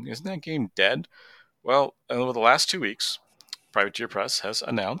thinking. Isn't that game dead? Well, over the last 2 weeks, Privateer Press has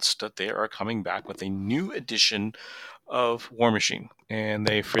announced that they are coming back with a new edition of War Machine. And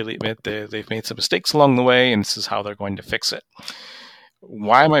they freely admit they've made some mistakes along the way, and this is how they're going to fix it.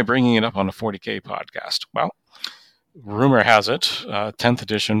 Why am I bringing it up on a 40K podcast? Well, rumor has it, 10th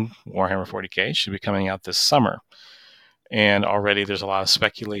edition Warhammer 40K should be coming out this summer. And already there's a lot of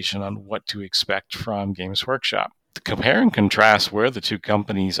speculation on what to expect from Games Workshop. To compare and contrast where the two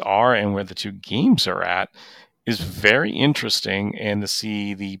companies are and where the two games are at is very interesting, and to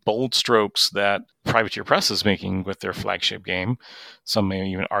see the bold strokes that Privateer Press is making with their flagship game, some may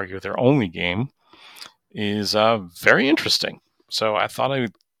even argue their only game, is very interesting. So I thought I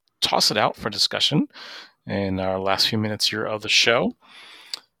would toss it out for discussion in our last few minutes here of the show.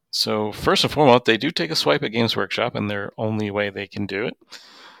 So first and foremost, they do take a swipe at Games Workshop in their only way they can do it.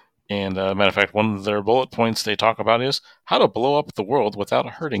 And matter of fact, one of their bullet points they talk about is how to blow up the world without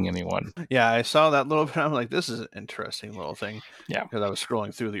hurting anyone. Yeah, I saw that little bit. I'm like, this is an interesting little thing. Yeah. Because I was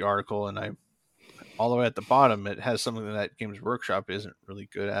scrolling through the article, and all the way at the bottom, it has something that Games Workshop isn't really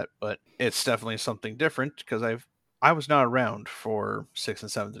good at, but it's definitely something different because I was not around for 6th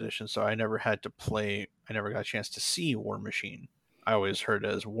and 7th edition, so I never had to play. I never got a chance to see War Machine. I always heard it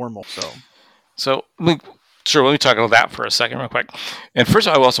as Warmel. So sure, let me talk about that for a second real quick. And first,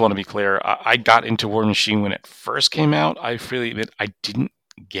 I also want to be clear. I got into War Machine when it first came out. I freely admit I didn't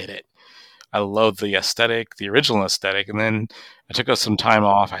get it. I love the aesthetic, the original aesthetic. And then I took some time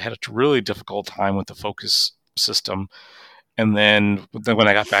off. I had a really difficult time with the focus system. And then when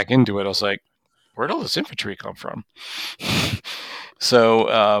I got back into it, I was like, where'd all this infantry come from?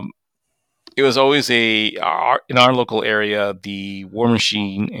 So it was always in our local area, the War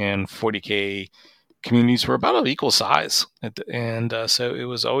Machine and 40K communities were about of equal size. And so it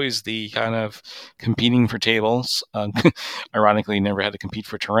was always the kind of competing for tables. Ironically, never had to compete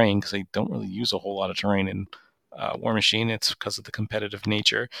for terrain because they don't really use a whole lot of terrain in War Machine. It's because of the competitive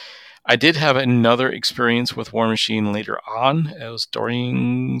nature. I did have another experience with War Machine later on. It was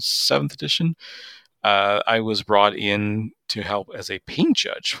during 7th edition. I was brought in to help as a paint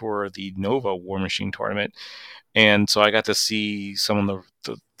judge for the Nova War Machine tournament. And so I got to see some of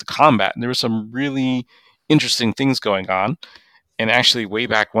the combat. And there were some really interesting things going on. And actually, way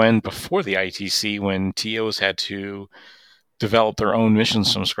back when, before the ITC, when TOs had to develop their own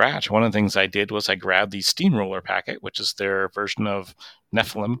missions from scratch, one of the things I did was I grabbed the Steamroller packet, which is their version of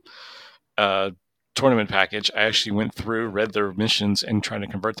Nephilim tournament package. I actually went through, read their missions, and tried to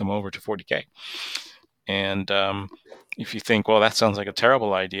convert them over to 40K. And if you think, well, that sounds like a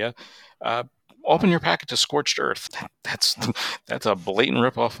terrible idea, open your packet to Scorched Earth. That's a blatant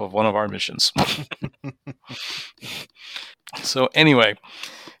ripoff of one of our missions. So anyway,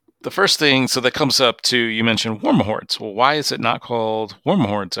 the first thing that comes up to, you mentioned Warmahordes. Well, why is it not called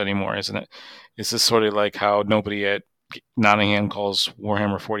Warmahordes anymore? Isn't it? Is this sort of like how nobody at Nottingham calls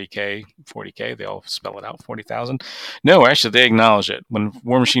Warhammer 40K? They all spell it out, 40,000. No, actually, they acknowledge it. When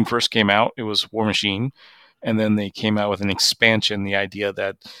War Machine first came out, it was War Machine. And then they came out with an expansion, the idea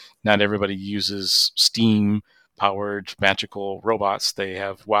that not everybody uses steam-powered magical robots. They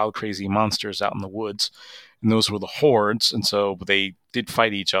have wild, crazy monsters out in the woods. And those were the Hordes. And so they did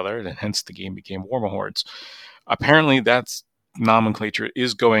fight each other, and hence the game became Warmahordes. Apparently, that nomenclature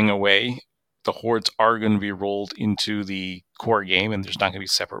is going away. The Hordes are going to be rolled into the core game, and there's not going to be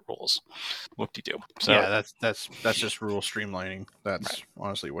separate rules. Whoop-de-doo. So, yeah, that's just rule streamlining. That's right.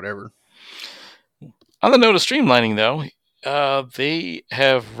 Honestly whatever. On the note of streamlining, though, they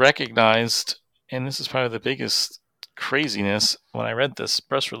have recognized, and this is probably the biggest craziness when I read this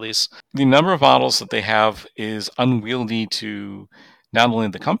press release, the number of models that they have is unwieldy to not only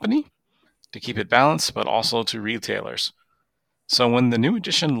the company, to keep it balanced, but also to retailers. So when the new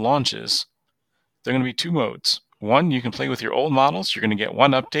edition launches, there are going to be 2 modes. One, you can play with your old models. You're going to get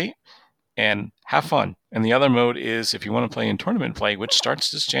one update and have fun. And the other mode is if you want to play in tournament play, which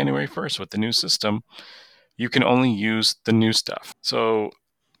starts this January 1st with the new system, you can only use the new stuff. So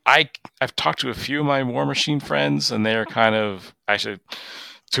I've talked to a few of my War Machine friends, and they're kind of, actually,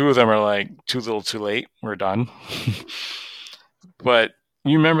 2 of them are like, too little too late, we're done. But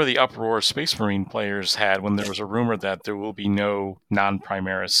you remember the uproar Space Marine players had when there was a rumor that there will be no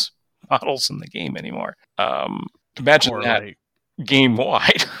non-Primaris models in the game anymore. Imagine or that, like,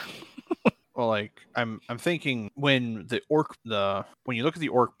 game-wide. Well, like I'm thinking when when you look at the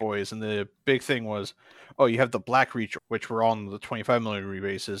Orc boys, and the big thing was, oh, you have the Black Reach, which were on the 25mm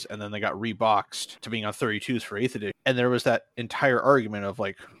rebases, and then they got reboxed to being on 32s for 8th edition. And there was that entire argument of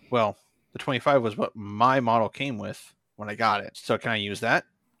like, well, the 25 was what my model came with when I got it. So can I use that?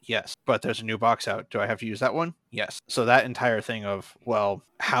 Yes. But there's a new box out. Do I have to use that one? Yes. So that entire thing of, well,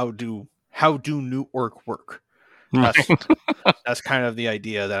 how do new Orc work? That's kind of the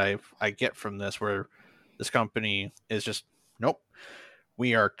idea that I get from this, where this company is just, nope,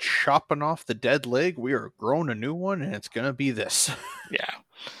 we are chopping off the dead leg, we are growing a new one, and it's going to be this. Yeah.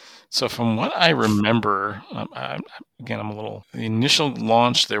 So from what I remember, again, the initial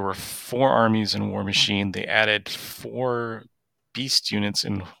launch, there were 4 armies in War Machine. They added 4 beast units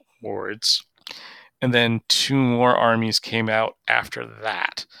in Hordes, and then 2 more armies came out after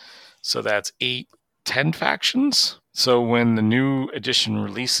that. So that's 10 factions. So when the new edition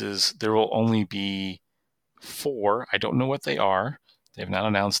releases, there will only be 4. I don't know what they are. They have not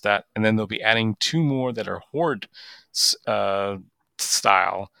announced that. And then they'll be adding 2 more that are Horde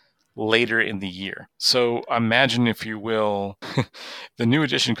style later in the year. So imagine, if you will, the new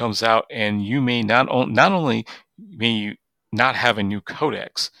edition comes out, and you may not only may you not have a new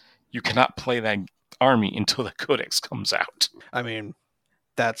codex, you cannot play that army until the codex comes out. I mean,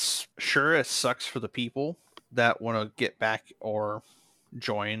 that's sure, it sucks for the people that want to get back or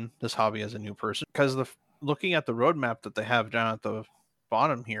join this hobby as a new person, because looking at the roadmap that they have down at the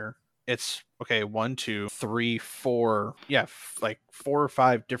bottom here, it's okay, 1, 2, 3, 4, like 4 or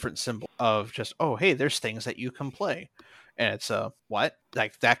 5 different symbols of just, oh, hey, there's things that you can play, and it's what,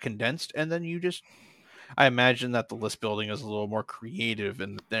 like that condensed, and then I imagine that the list building is a little more creative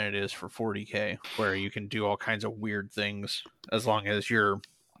than it is for 40K, where you can do all kinds of weird things as long as you're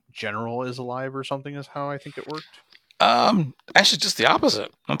general is alive or something is how I think it worked. Actually, just the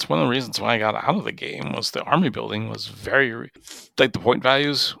opposite. That's one of the reasons why I got out of the game. Was the army building was very, like, the point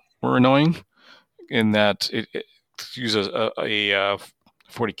values were annoying, in that to use a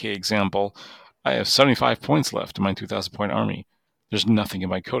 40k example, I have 75 points left in my 2,000 point army. There's nothing in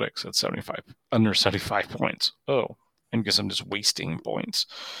my codex at 75 under 75 points. Oh, and guess I'm just wasting points,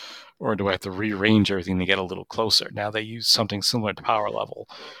 or do I have to rearrange everything to get a little closer? Now they use something similar to power level,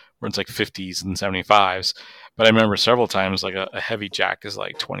 where it's like 50s and 75s. But I remember several times, like a heavy jack is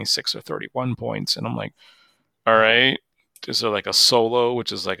like 26 or 31 points, and I'm like, all right, is there like a solo,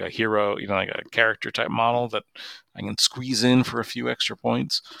 which is like a hero, like a character type model that I can squeeze in for a few extra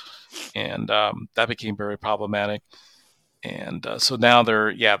points? And that became very problematic. And so now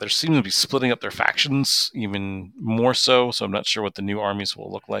they're seeming to be splitting up their factions even more so. So I'm not sure what the new armies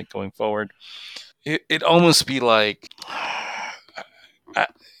will look like going forward. It'd almost be like, I'm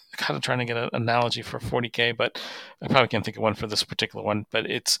kind of trying to get an analogy for 40k, but I probably can't think of one for this particular one. But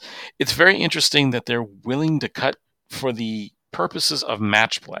it's very interesting that they're willing to cut for the purposes of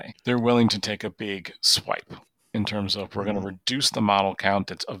match play. They're willing to take a big swipe in terms of, we're going to reduce the model count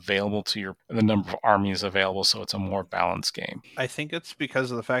that's available to the number of armies available, so it's a more balanced game. I think it's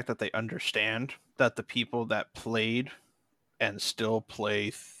because of the fact that they understand that the people that played and still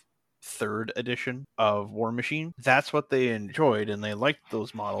play third edition of War Machine, that's what they enjoyed, and they liked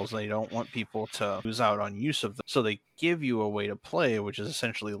those models. They don't want people to lose out on use of them, so they give you a way to play, which is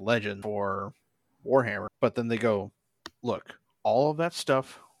essentially Legend for Warhammer. But then they go, look, all of that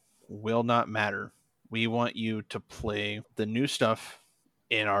stuff will not matter. We want you to play the new stuff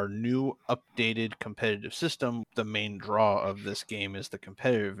in our new updated competitive system. The main draw of this game is the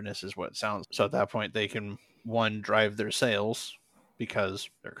competitiveness, is what it sounds. So at that point, they can, one, drive their sales because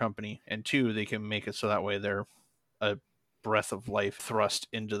they're a company, and two, they can make it so that way they're a breath of life thrust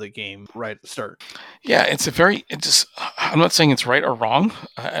into the game right at the start. Yeah, I'm not saying it's right or wrong.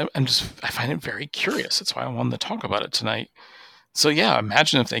 I find it very curious. That's why I wanted to talk about it tonight. So yeah,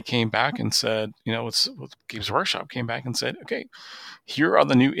 imagine if they came back and said, with Games Workshop came back and said, okay, here are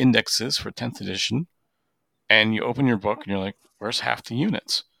the new indexes for 10th edition, and you open your book and you're like, where's half the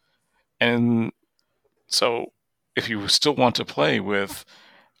units? And so if you still want to play with,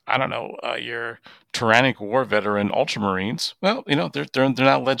 I don't know, your Tyrannic War Veteran Ultramarines, well, they're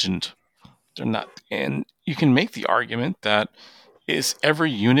not Legend. They're not. And you can make the argument that, is every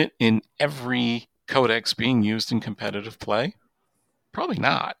unit in every codex being used in competitive play? Probably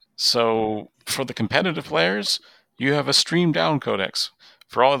not. So for the competitive players, you have a streamed down codex.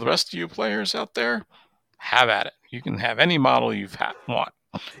 For all of the rest of you players out there, have at it. You can have any model you've want.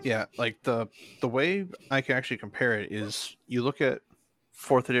 Yeah, like the way I can actually compare it is, you look at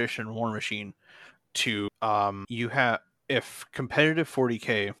 4th edition War Machine to if competitive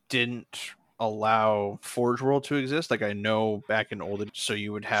 40k didn't allow Forge World to exist, like I know back in old, so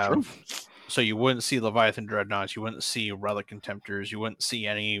you would have. So you wouldn't see Leviathan Dreadnoughts, you wouldn't see Relic Contemptors, you wouldn't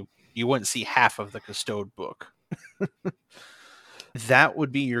see half of the Custode book. That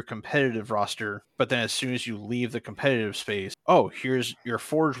would be your competitive roster, but then as soon as you leave the competitive space, oh, here's your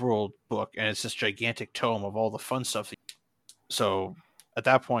Forge World book, and it's this gigantic tome of all the fun stuff. So at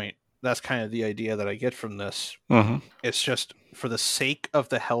that point, that's kind of the idea that I get from this. Mm-hmm. It's just for the sake of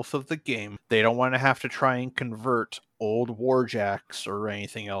the health of the game, they don't want to have to try and convert old warjacks or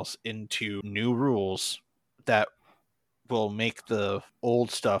anything else into new rules that will make the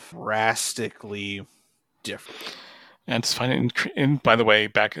old stuff drastically different. And it's fine. And by the way,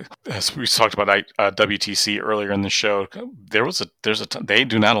 back as we talked about WTC earlier in the show, they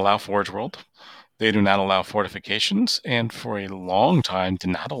do not allow Forge World. They do not allow fortifications, and for a long time did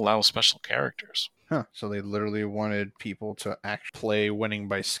not allow special characters. Huh. So they literally wanted people to actually play winning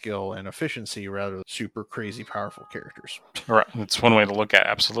by skill and efficiency rather than super crazy powerful characters. Right. That's one way to look at it,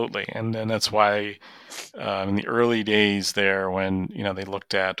 absolutely. And then that's why in the early days there, when they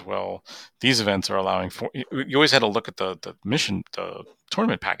looked at, well, these events are allowing you always had to look at the mission, the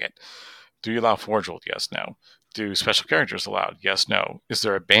tournament packet. Do you allow Forge World? Yes, no. Do special characters allowed? Yes, no. Is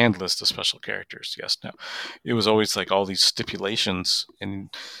there a banned list of special characters? Yes, no. It was always like all these stipulations. And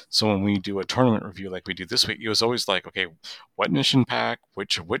so when we do a tournament review like we do this week, it was always like, okay, what mission pack,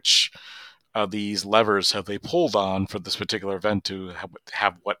 which of these levers have they pulled on for this particular event to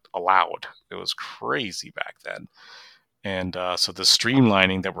have what allowed? It was crazy back then. And so the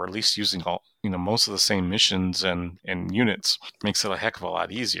streamlining that we're at least using all, most of the same missions and units makes it a heck of a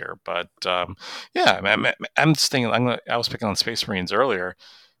lot easier. But yeah, I'm just thinking. I was picking on Space Marines earlier.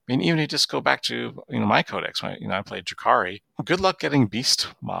 I mean, even if you just go back to my codex, I played Drukhari. Good luck getting beast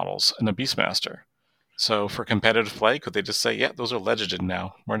models and a Beastmaster. So for competitive play, could they just say, yeah, those are legended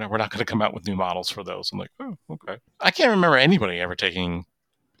now. We're not going to come out with new models for those. I'm like, oh, okay. I can't remember anybody ever taking,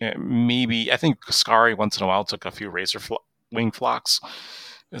 maybe, I think Kaskari once in a while took a few wing flocks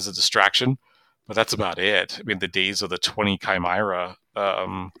as a distraction, but that's about it. I mean, the days of the 20 Chimera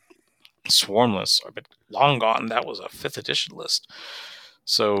swarm lists are long gone. That was a 5th edition list.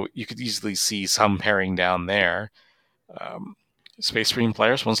 So you could easily see some paring down there. Space Marine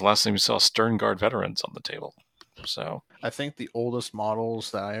players, when's the last time you saw Stern Guard veterans on the table? So I think the oldest models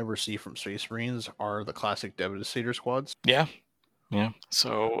that I ever see from Space Marines are the classic Devastator squads. Yeah.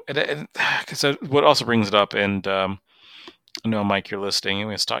 So, so what also brings it up, and I know Mike, you're listening.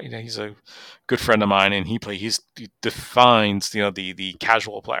 He's a good friend of mine, and he defines the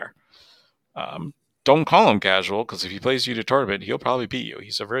casual player. Don't call him casual, because if he plays you to tournament, he'll probably beat you.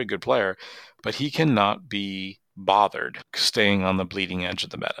 He's a very good player, but he cannot be bothered staying on the bleeding edge of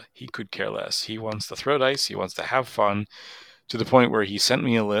the meta. He could care less. He wants to throw dice. He wants to have fun, to the point where he sent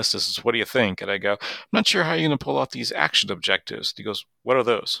me a list. This is, what do you think? And I go, I'm not sure how you're going to pull off these action objectives. And he goes, what are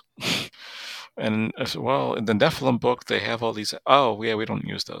those? And I said, well, in the Nephilim book, they have all these. Oh, yeah, we don't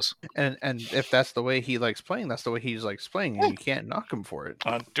use those. And if that's the way he likes playing, that's the way he likes playing, and you can't knock him for it.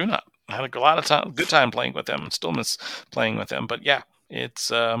 Do not. I had a lot of good time playing with them, and still miss playing with them. But yeah,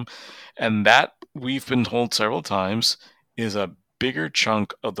 it's and that, we've been told several times, is a bigger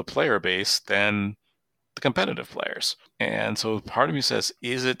chunk of the player base than the competitive players. And so part of me says,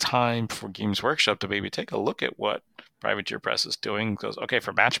 is it time for Games Workshop to maybe take a look at what Privateer Press is doing? Goes, okay,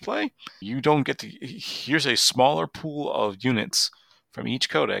 for match play, you don't get to. Here's a smaller pool of units from each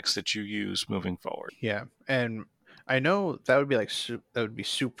codex that you use moving forward. Yeah, and I know that would be that would be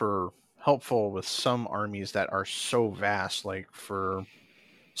super helpful with some armies that are so vast. Like for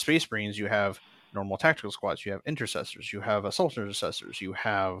Space Marines, you have normal tactical squads, you have intercessors, you have assault intercessors, you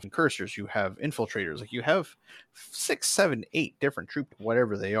have cursors, you have infiltrators. Like you have 6, 7, 8 different troop,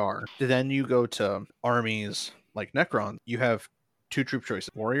 whatever they are. Then you go to armies like Necron, you have 2 troop choices: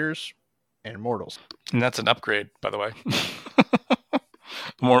 warriors and mortals. And that's an upgrade, by the way.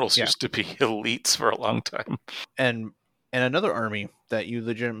 Mortals used to be elites for a long time. And another army that you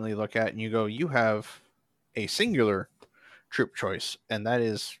legitimately look at and you go, you have a singular troop choice, and that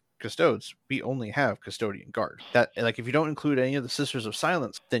is Custodes. We only have Custodian Guard. That, like, if you don't include any of the Sisters of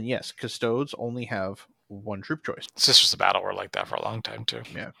Silence, then yes, Custodes only have 1 troop choice. Sisters of Battle were like that for a long time too.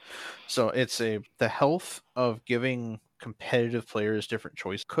 Yeah. So it's the health of giving competitive players different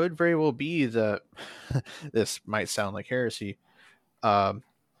choice could very well be that this might sound like heresy.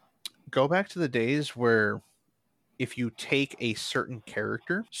 Go back to the days where if you take a certain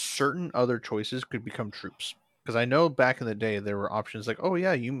character, certain other choices could become troops. Because I know back in the day there were options like, oh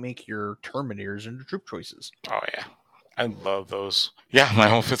yeah, you make your Terminators into troop choices. Oh yeah, I love those. Yeah, my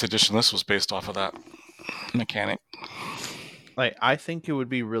whole 5th edition list was based off of that mechanic. Like, I think it would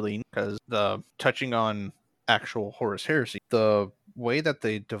be really, because touching on actual Horus Heresy, the way that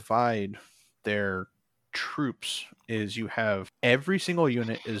they divide their troops is you have every single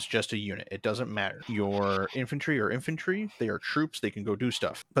unit is just a unit. It doesn't matter. Your infantry are infantry. They are troops. They can go do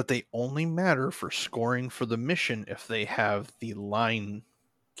stuff. But they only matter for scoring for the mission if they have the line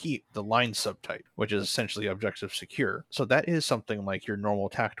subtype, which is essentially objective secure. So that is something like your normal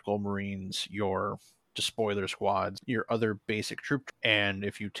tactical Marines, your despoiler squads, your other basic troop. And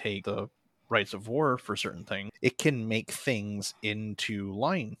if you take the Rites of War for certain things, it can make things into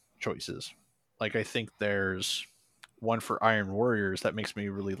line choices. Like, I think there's one for Iron Warriors that makes me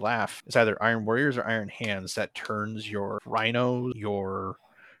really laugh. It's either Iron Warriors or Iron Hands that turns your Rhinos, your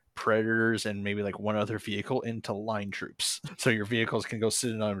Predators, and maybe like one other vehicle into line troops. So your vehicles can go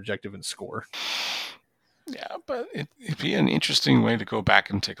sit in on an objective and score. Yeah, but it'd be an interesting way to go back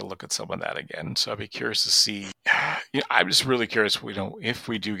and take a look at some of that again. So I'd be curious to see. I'm just really curious, if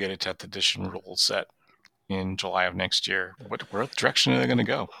we do get a 10th edition rule set in July of next year, where the direction are they going to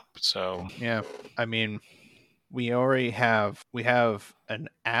go? So yeah, I mean, we have an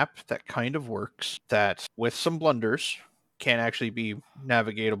app that kind of works, that with some blunders can actually be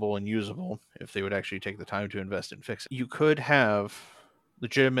navigatable and usable if they would actually take the time to invest in fix it. You could have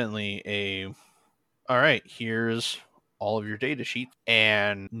legitimately all right, here's all of your data sheet,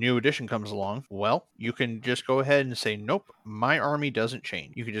 and new edition comes along. Well, you can just go ahead and say, nope, my army doesn't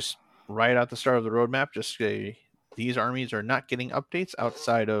change. You can just right at the start of the roadmap, just say, these armies are not getting updates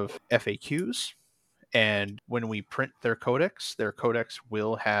outside of FAQs. And when we print their codex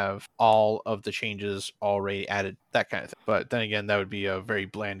will have all of the changes already added, that kind of thing. But then again, that would be a very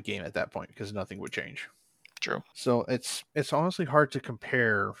bland game at that point because nothing would change. True. So it's honestly hard to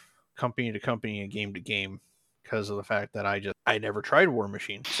compare company to company and game to game because of the fact that I never tried War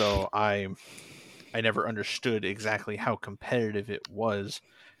Machine. So I never understood exactly how competitive it was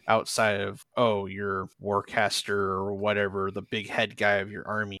outside of, oh, your warcaster or whatever, the big head guy of your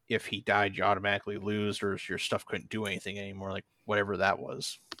army. If he died, you automatically lose, or your stuff couldn't do anything anymore, like whatever that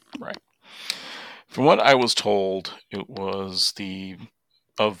was. Right. From what I was told, it was the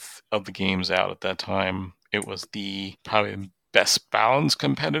of the games out at that time, it was the probably best balanced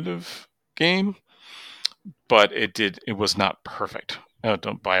competitive game, but it was not perfect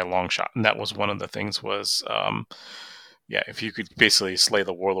by a long shot. And that was one of the things was, if you could basically slay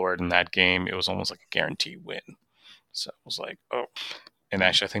the warlord in that game, it was almost like a guaranteed win. So it was like, oh. And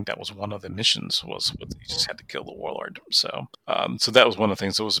actually, I think that was one of the missions was you just had to kill the warlord. So that was one of the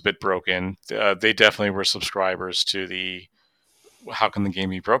things that was a bit broken. They definitely were subscribers to the how can the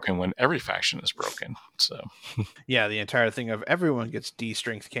game be broken when every faction is broken? So yeah, the entire thing of everyone gets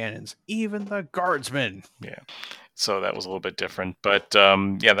D-strength cannons, even the guardsmen. Yeah. So that was a little bit different. But the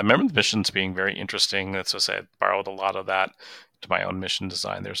Memorand missions being very interesting. That's what I said. Borrowed a lot of that to my own mission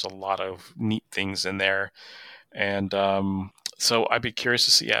design. There's a lot of neat things in there. And so I'd be curious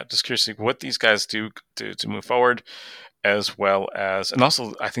to see, just curious to see what these guys do to move forward, as well as, and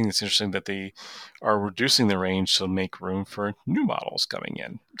also I think it's interesting that they are reducing the range to make room for new models coming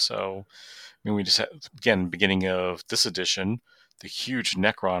in. So, I mean, we just had, again, beginning of this edition, the huge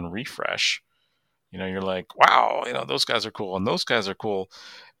Necron refresh. You're like, wow, those guys are cool, and those guys are cool.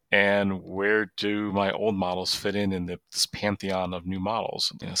 And where do my old models fit in this pantheon of new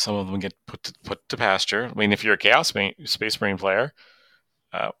models? Some of them get put to pasture. I mean, if you're a Chaos Space Marine player,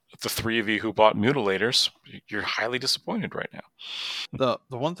 the three of you who bought Mutilators, you're highly disappointed right now.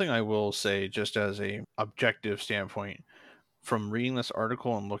 The one thing I will say, just as a objective standpoint, from reading this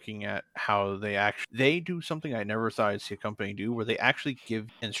article and looking at how they do something I never thought I'd see a company do, where they actually give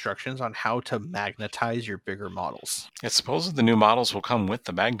instructions on how to magnetize your bigger models. It's supposed the new models will come with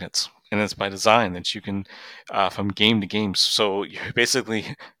the magnets, and it's by design that you can, from game to game. So you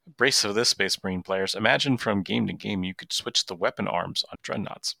basically, brace for this, Space Marine players. Imagine from game to game, you could switch the weapon arms on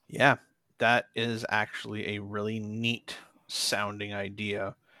dreadnoughts. Yeah, that is actually a really neat sounding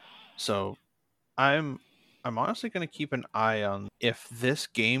idea. So I'm honestly going to keep an eye on if this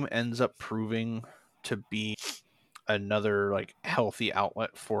game ends up proving to be another like healthy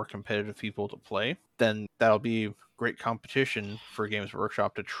outlet for competitive people to play, then that'll be great competition for Games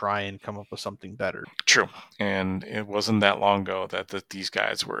Workshop to try and come up with something better. True. And it wasn't that long ago that these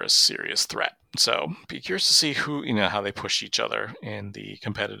guys were a serious threat. So be curious to see how they push each other in the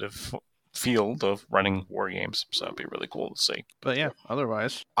competitive field of running war games. So it'd be really cool to see. But yeah,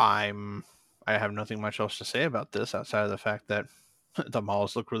 otherwise, I have nothing much else to say about this outside of the fact that the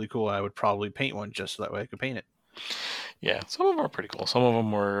models look really cool. I would probably paint one just so that way I could paint it. Yeah, some of them are pretty cool. Some of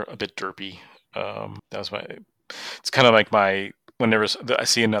them were a bit derpy. It's kind of like when I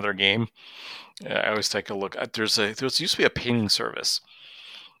see another game, I always take a look. There used to be a painting service,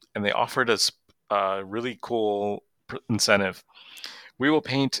 and they offered us a really cool incentive. We will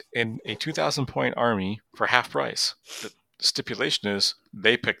paint in a 2,000 point army for half price. The stipulation is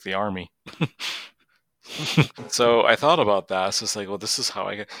they pick the army. So I thought about that. It's just like, well, this is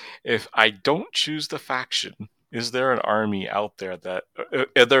how if I don't choose the faction, is there an army out there that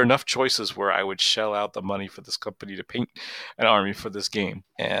are there enough choices where I would shell out the money for this company to paint an army for this game?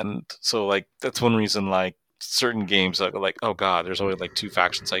 And so like that's one reason like certain games that are like, oh god, there's only like two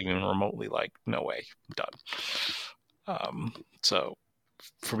factions I even remotely like, no way, I'm done. So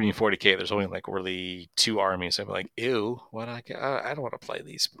for me 40K, there's only like really two armies. I'm like, ew, I don't want to play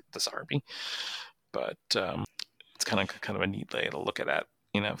this army. But it's kind of a neat way to look at that.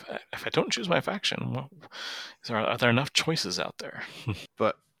 If I don't choose my faction, well, are there enough choices out there?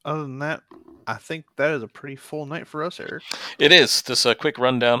 But other than that, I think that is a pretty full night for us, Eric. It is. This a quick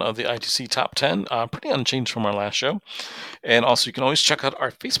rundown of the ITC Top 10, pretty unchanged from our last show. And also, you can always check out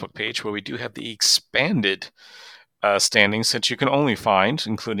our Facebook page where we do have the expanded standings that you can only find,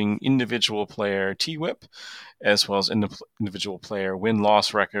 including individual player TWIP, as well as individual player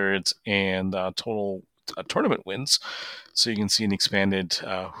win-loss records and total tournament wins. So you can see an expanded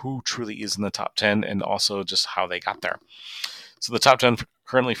who truly is in the top 10 and also just how they got there. So the top 10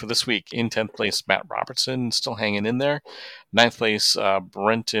 currently for this week: in 10th place, Matt Robertson, still hanging in there. 9th place,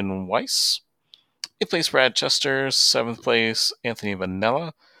 Brenton Weiss. 8th place, Brad Chester. 7th place, Anthony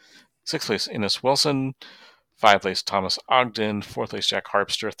Vanella. 6th place, Innes Wilson. 5th place, Thomas Ogden. 4th place, Jack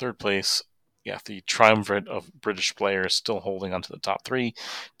Harpster. 3rd place, the triumvirate of British players still holding on to the top 3.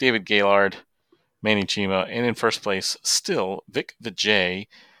 David Gaylord, Manny Chima, and in 1st place, still Vic Vijay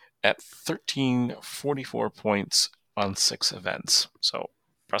at 1,344 points on 6 events. So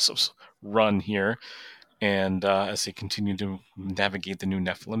impressive run here, and as they continue to navigate the new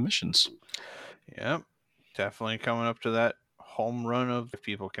Nephilim missions. Yep. Definitely coming up to that home run of if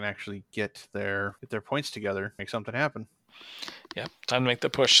people can actually get their points together, make something happen. Yeah, time to make the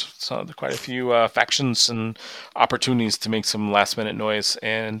push. So there are quite a few factions and opportunities to make some last minute noise.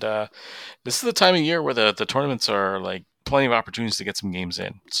 And this is the time of year where the tournaments are like plenty of opportunities to get some games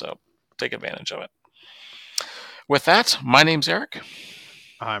in. So take advantage of it. With that, my name's Eric.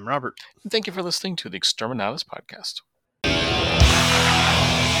 I'm Robert. And thank you for listening to the Exterminatus podcast.